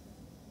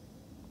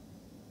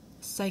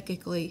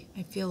 Psychically,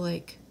 I feel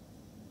like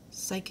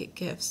psychic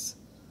gifts.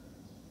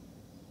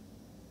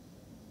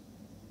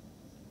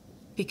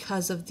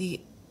 Because of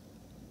the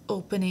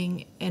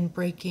opening and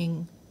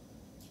breaking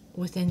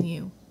within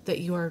you that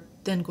you are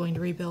then going to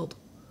rebuild.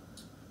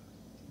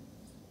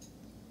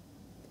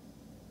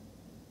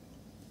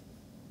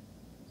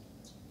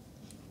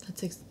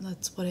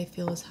 That's what I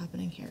feel is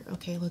happening here.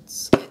 Okay,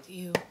 let's get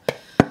you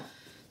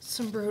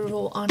some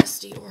brutal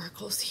honesty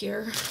oracles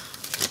here.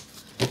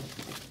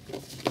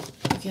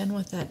 Again,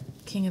 with that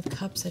King of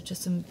Cups, I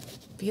just am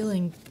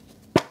feeling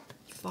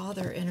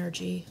father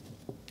energy.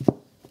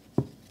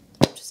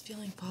 Just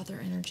feeling father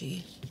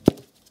energy.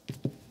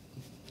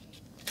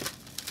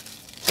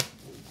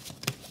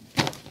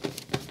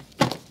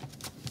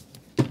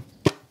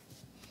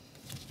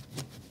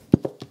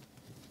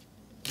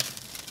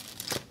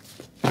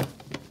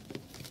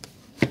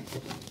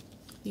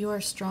 You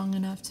are strong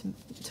enough to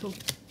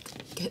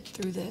get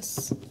through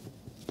this.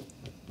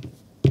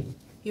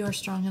 You are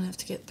strong enough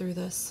to get through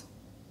this.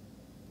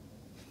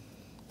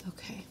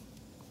 Okay.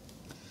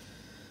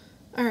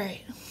 All right.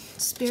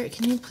 Spirit,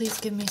 can you please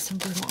give me some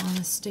brutal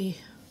honesty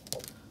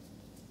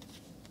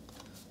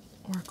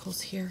oracles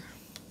here?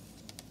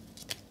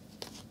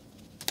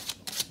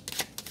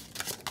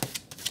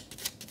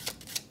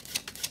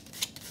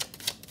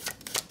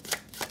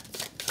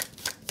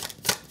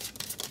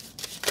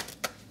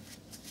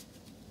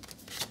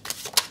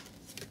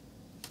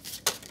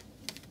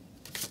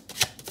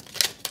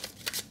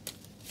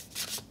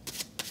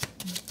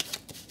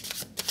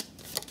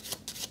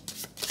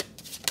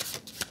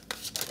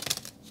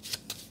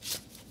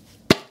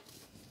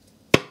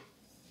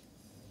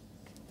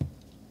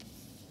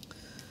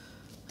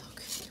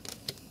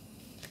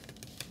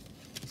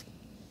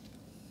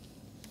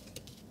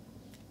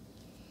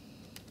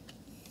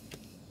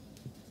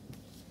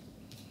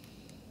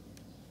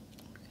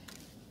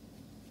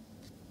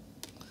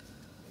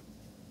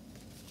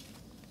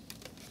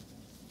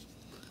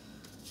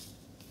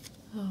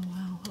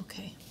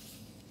 Okay.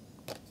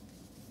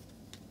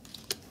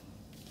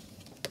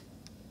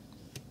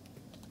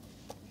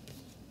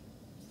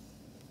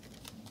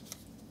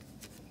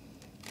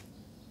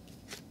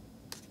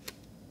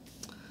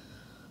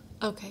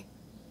 Okay.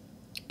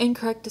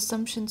 Incorrect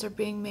assumptions are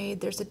being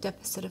made. There's a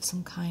deficit of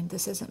some kind.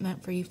 This isn't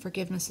meant for you.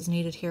 Forgiveness is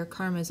needed here.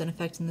 Karma is in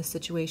effect in this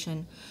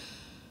situation.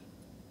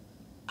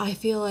 I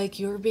feel like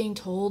you're being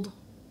told,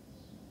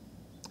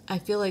 I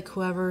feel like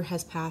whoever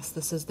has passed,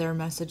 this is their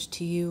message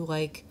to you,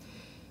 like,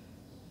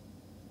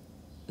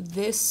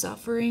 this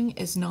suffering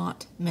is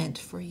not meant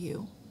for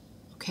you,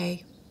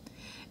 okay?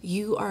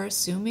 You are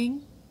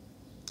assuming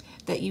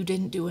that you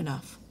didn't do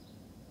enough.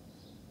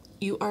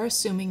 You are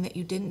assuming that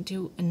you didn't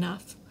do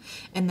enough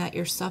and that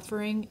your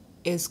suffering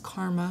is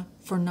karma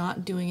for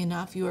not doing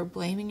enough. You are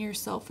blaming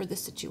yourself for the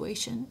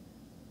situation.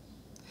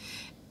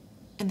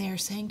 And they are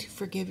saying to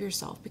forgive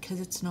yourself because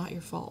it's not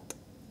your fault.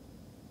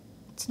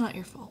 It's not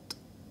your fault.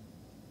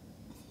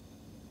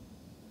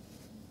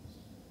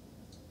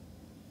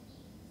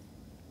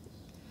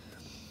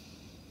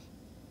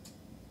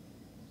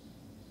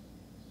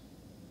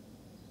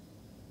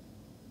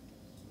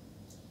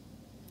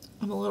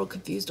 I'm a little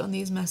confused on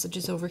these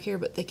messages over here,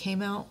 but they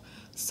came out.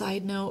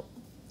 Side note,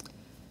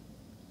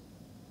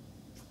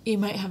 you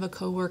might have a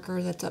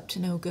coworker that's up to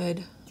no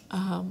good.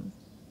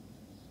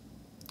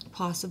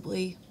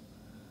 Possibly.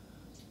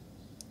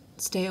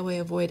 Stay away,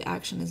 avoid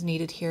action is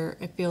needed here.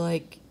 I feel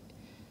like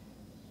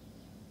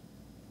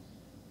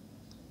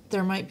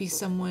there might be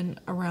someone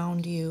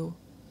around you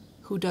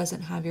who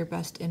doesn't have your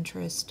best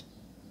interest.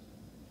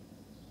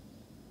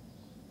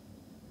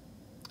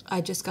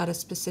 I just got a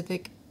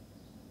specific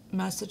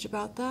message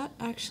about that,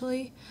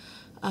 actually.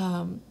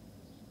 I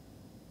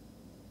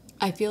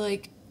feel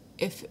like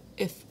if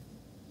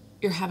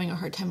you're having a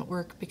hard time at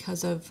work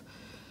because of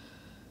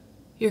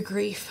your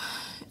grief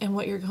and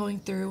what you're going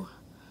through,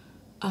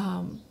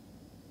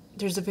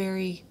 there's a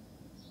very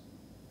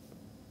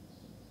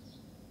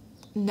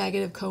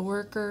negative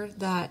coworker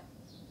that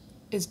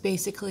is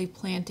basically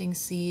planting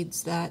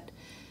seeds that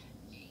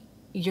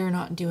you're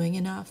not doing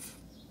enough,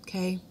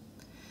 okay?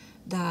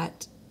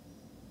 That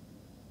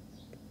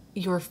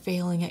you're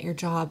failing at your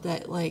job,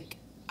 that, like,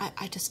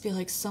 I just feel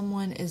like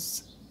someone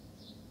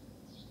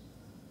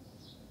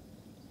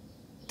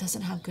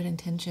doesn't have good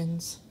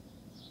intentions.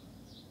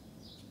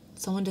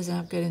 Someone doesn't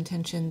have good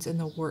intentions in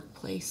the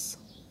workplace,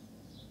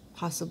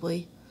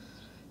 possibly.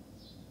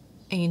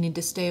 And you need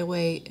to stay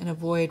away and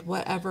avoid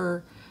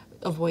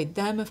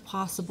them if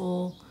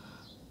possible,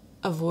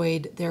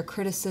 avoid their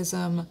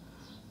criticism,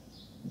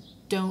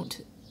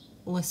 don't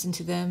listen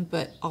to them,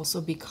 but also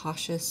be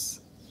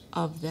cautious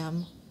of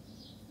them.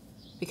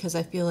 Because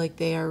I feel like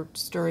they are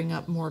stirring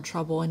up more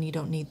trouble and you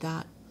don't need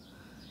that.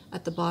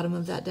 At the bottom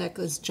of that deck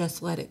is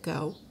just let it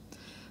go.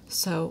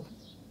 So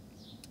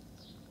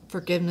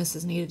forgiveness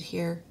is needed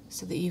here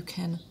so that you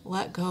can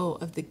let go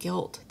of the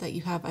guilt that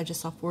you have. I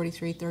just saw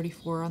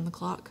 43:34 on the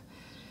clock.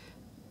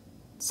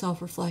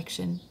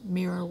 Self-reflection,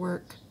 mirror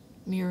work,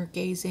 mirror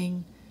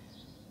gazing,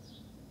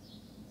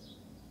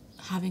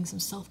 having some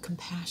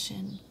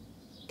self-compassion,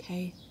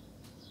 okay?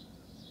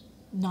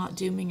 Not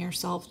dooming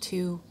yourself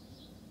to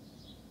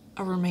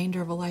a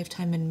remainder of a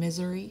lifetime in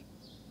misery,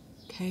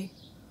 okay?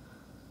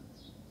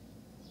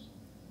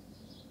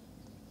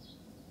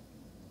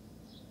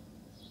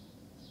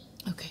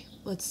 Okay,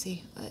 let's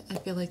see. I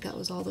feel like that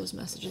was all those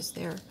messages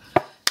there.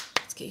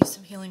 Let's get you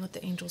some healing with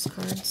the Angels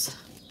cards.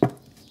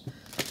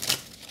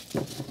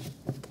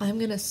 I'm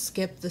going to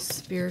skip the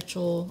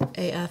spiritual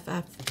AF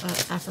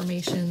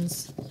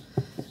affirmations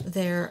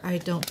there. I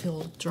don't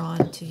feel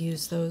drawn to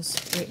use those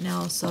right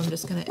now, so I'm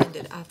just going to end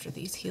it after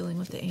these healing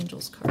with the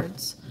Angels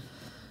cards.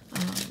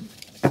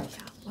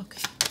 Yeah,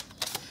 okay.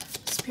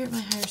 Spirit,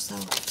 my higher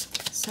self,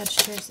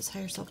 Sagittarius'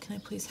 higher self, can I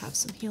please have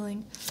some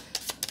healing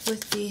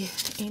with the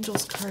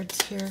Angels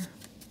cards here?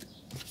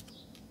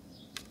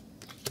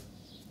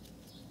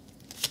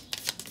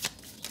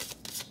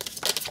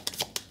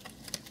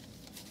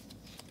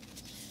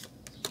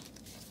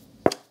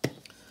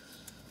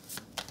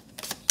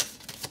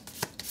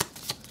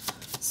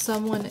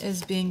 Someone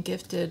is being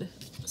gifted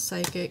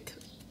psychic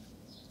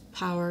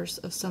powers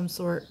of some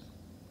sort.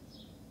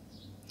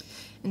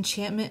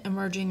 Enchantment,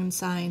 emerging, and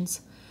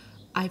signs.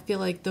 I feel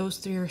like those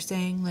three are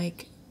saying,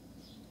 like,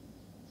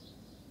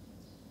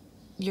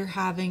 you're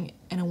having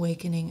an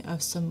awakening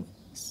of some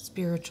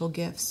spiritual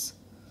gifts.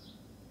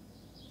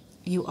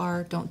 You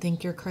are. Don't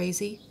think you're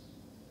crazy.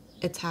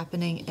 It's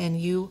happening, and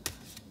you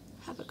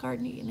have a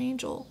guardian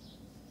angel.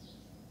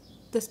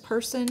 This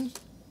person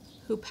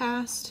who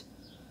passed,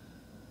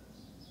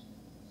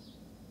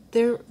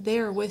 they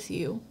are with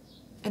you,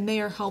 and they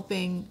are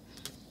helping.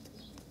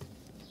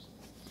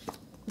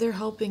 They're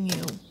helping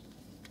you,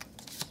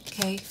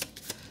 okay?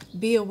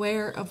 Be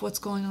aware of what's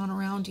going on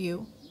around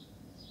you,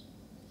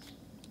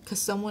 because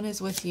someone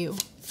is with you.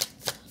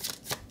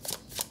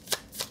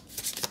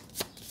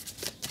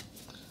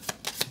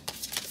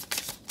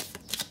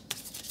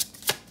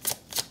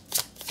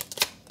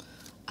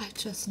 I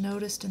just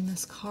noticed in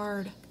this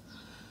card,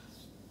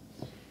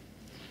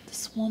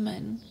 this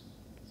woman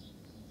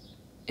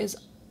is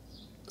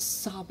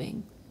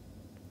sobbing.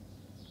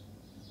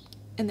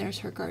 And there's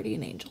her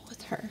guardian angel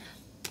with her.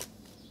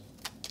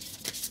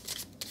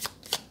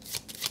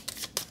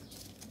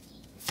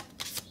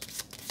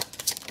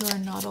 You are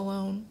not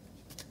alone.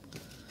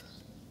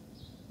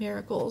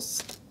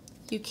 Miracles.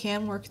 You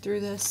can work through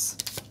this.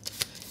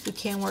 You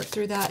can work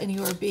through that, and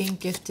you are being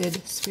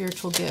gifted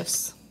spiritual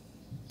gifts.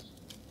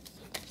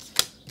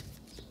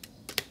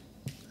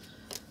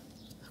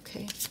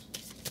 Okay.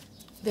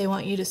 They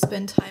want you to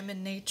spend time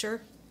in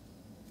nature.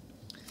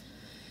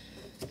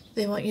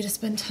 They want you to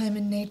spend time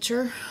in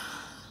nature.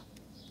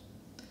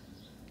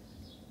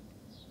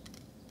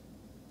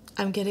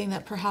 I'm getting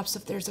that perhaps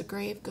if there's a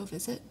grave, go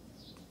visit.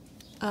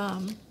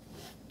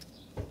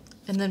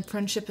 And then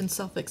friendship and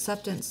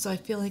self-acceptance. So I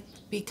feel like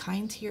be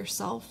kind to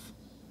yourself.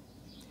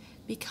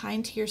 Be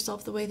kind to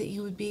yourself the way that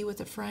you would be with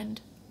a friend.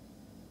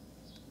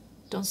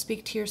 Don't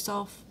speak to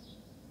yourself.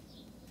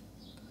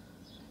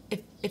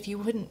 If you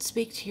wouldn't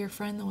speak to your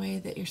friend the way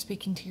that you're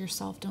speaking to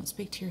yourself, don't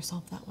speak to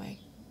yourself that way.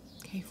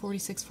 Okay,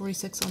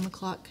 46:46 on the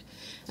clock.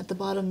 At the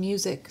bottom,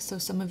 music. So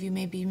some of you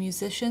may be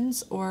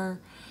musicians, or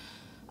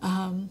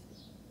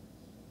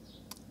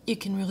you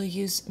can really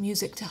use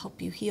music to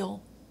help you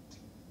heal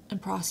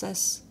and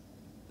process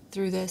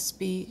through this.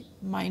 Be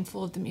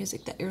mindful of the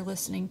music that you're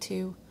listening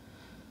to.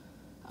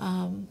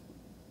 I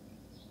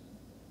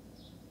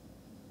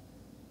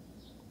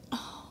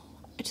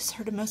just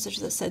heard a message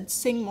that said,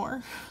 sing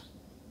more.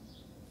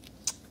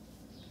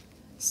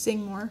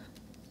 Sing more.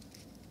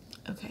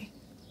 Okay.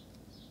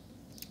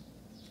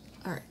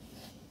 All right.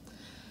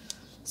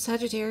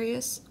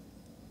 Sagittarius,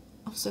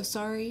 I'm so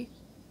sorry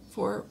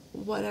for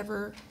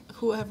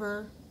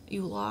whoever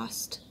you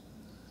lost,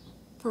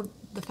 for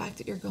the fact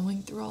that you're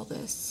going through all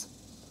this.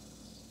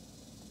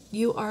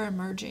 You are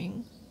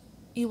emerging.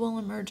 You will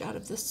emerge out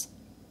of this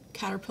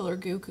caterpillar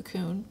goo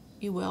cocoon.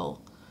 You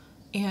will.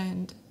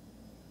 And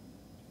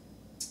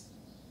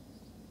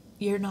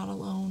you're not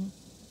alone.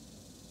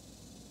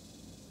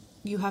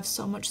 You have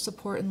so much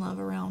support and love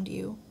around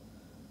you.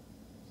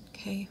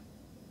 Okay?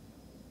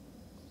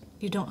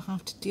 You don't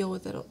have to deal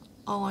with it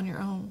all on your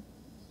own.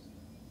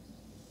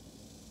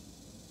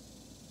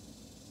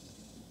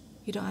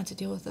 You don't have to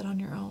deal with it on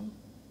your own.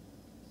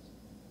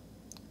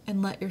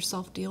 And let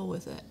yourself deal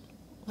with it.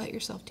 Let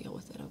yourself deal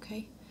with it,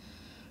 okay?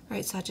 All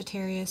right,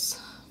 Sagittarius.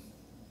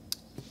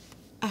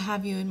 I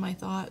have you in my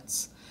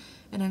thoughts,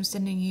 and I'm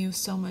sending you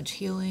so much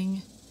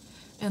healing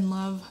and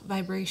love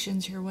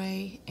vibrations your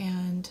way,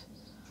 and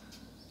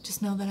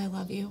just know that I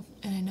love you,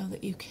 and I know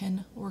that you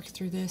can work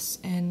through this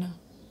in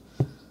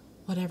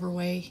whatever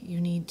way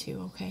you need to,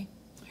 okay?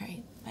 All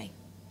right, bye.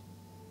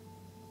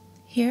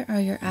 Here are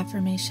your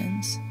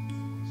affirmations.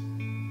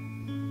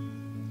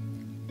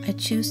 I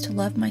choose to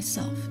love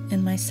myself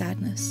in my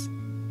sadness.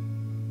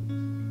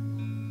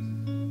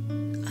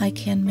 I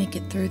can make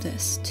it through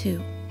this,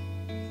 too.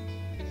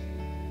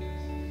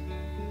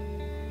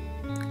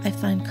 I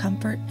find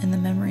comfort in the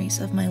memories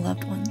of my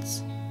loved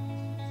ones.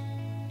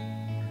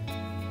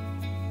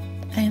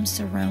 I am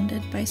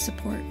surrounded by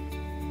support.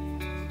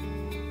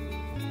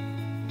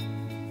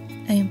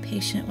 I am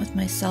patient with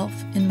myself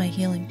in my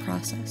healing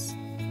process.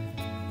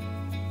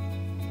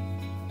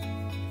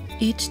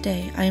 Each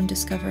day I am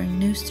discovering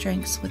new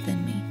strengths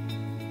within me.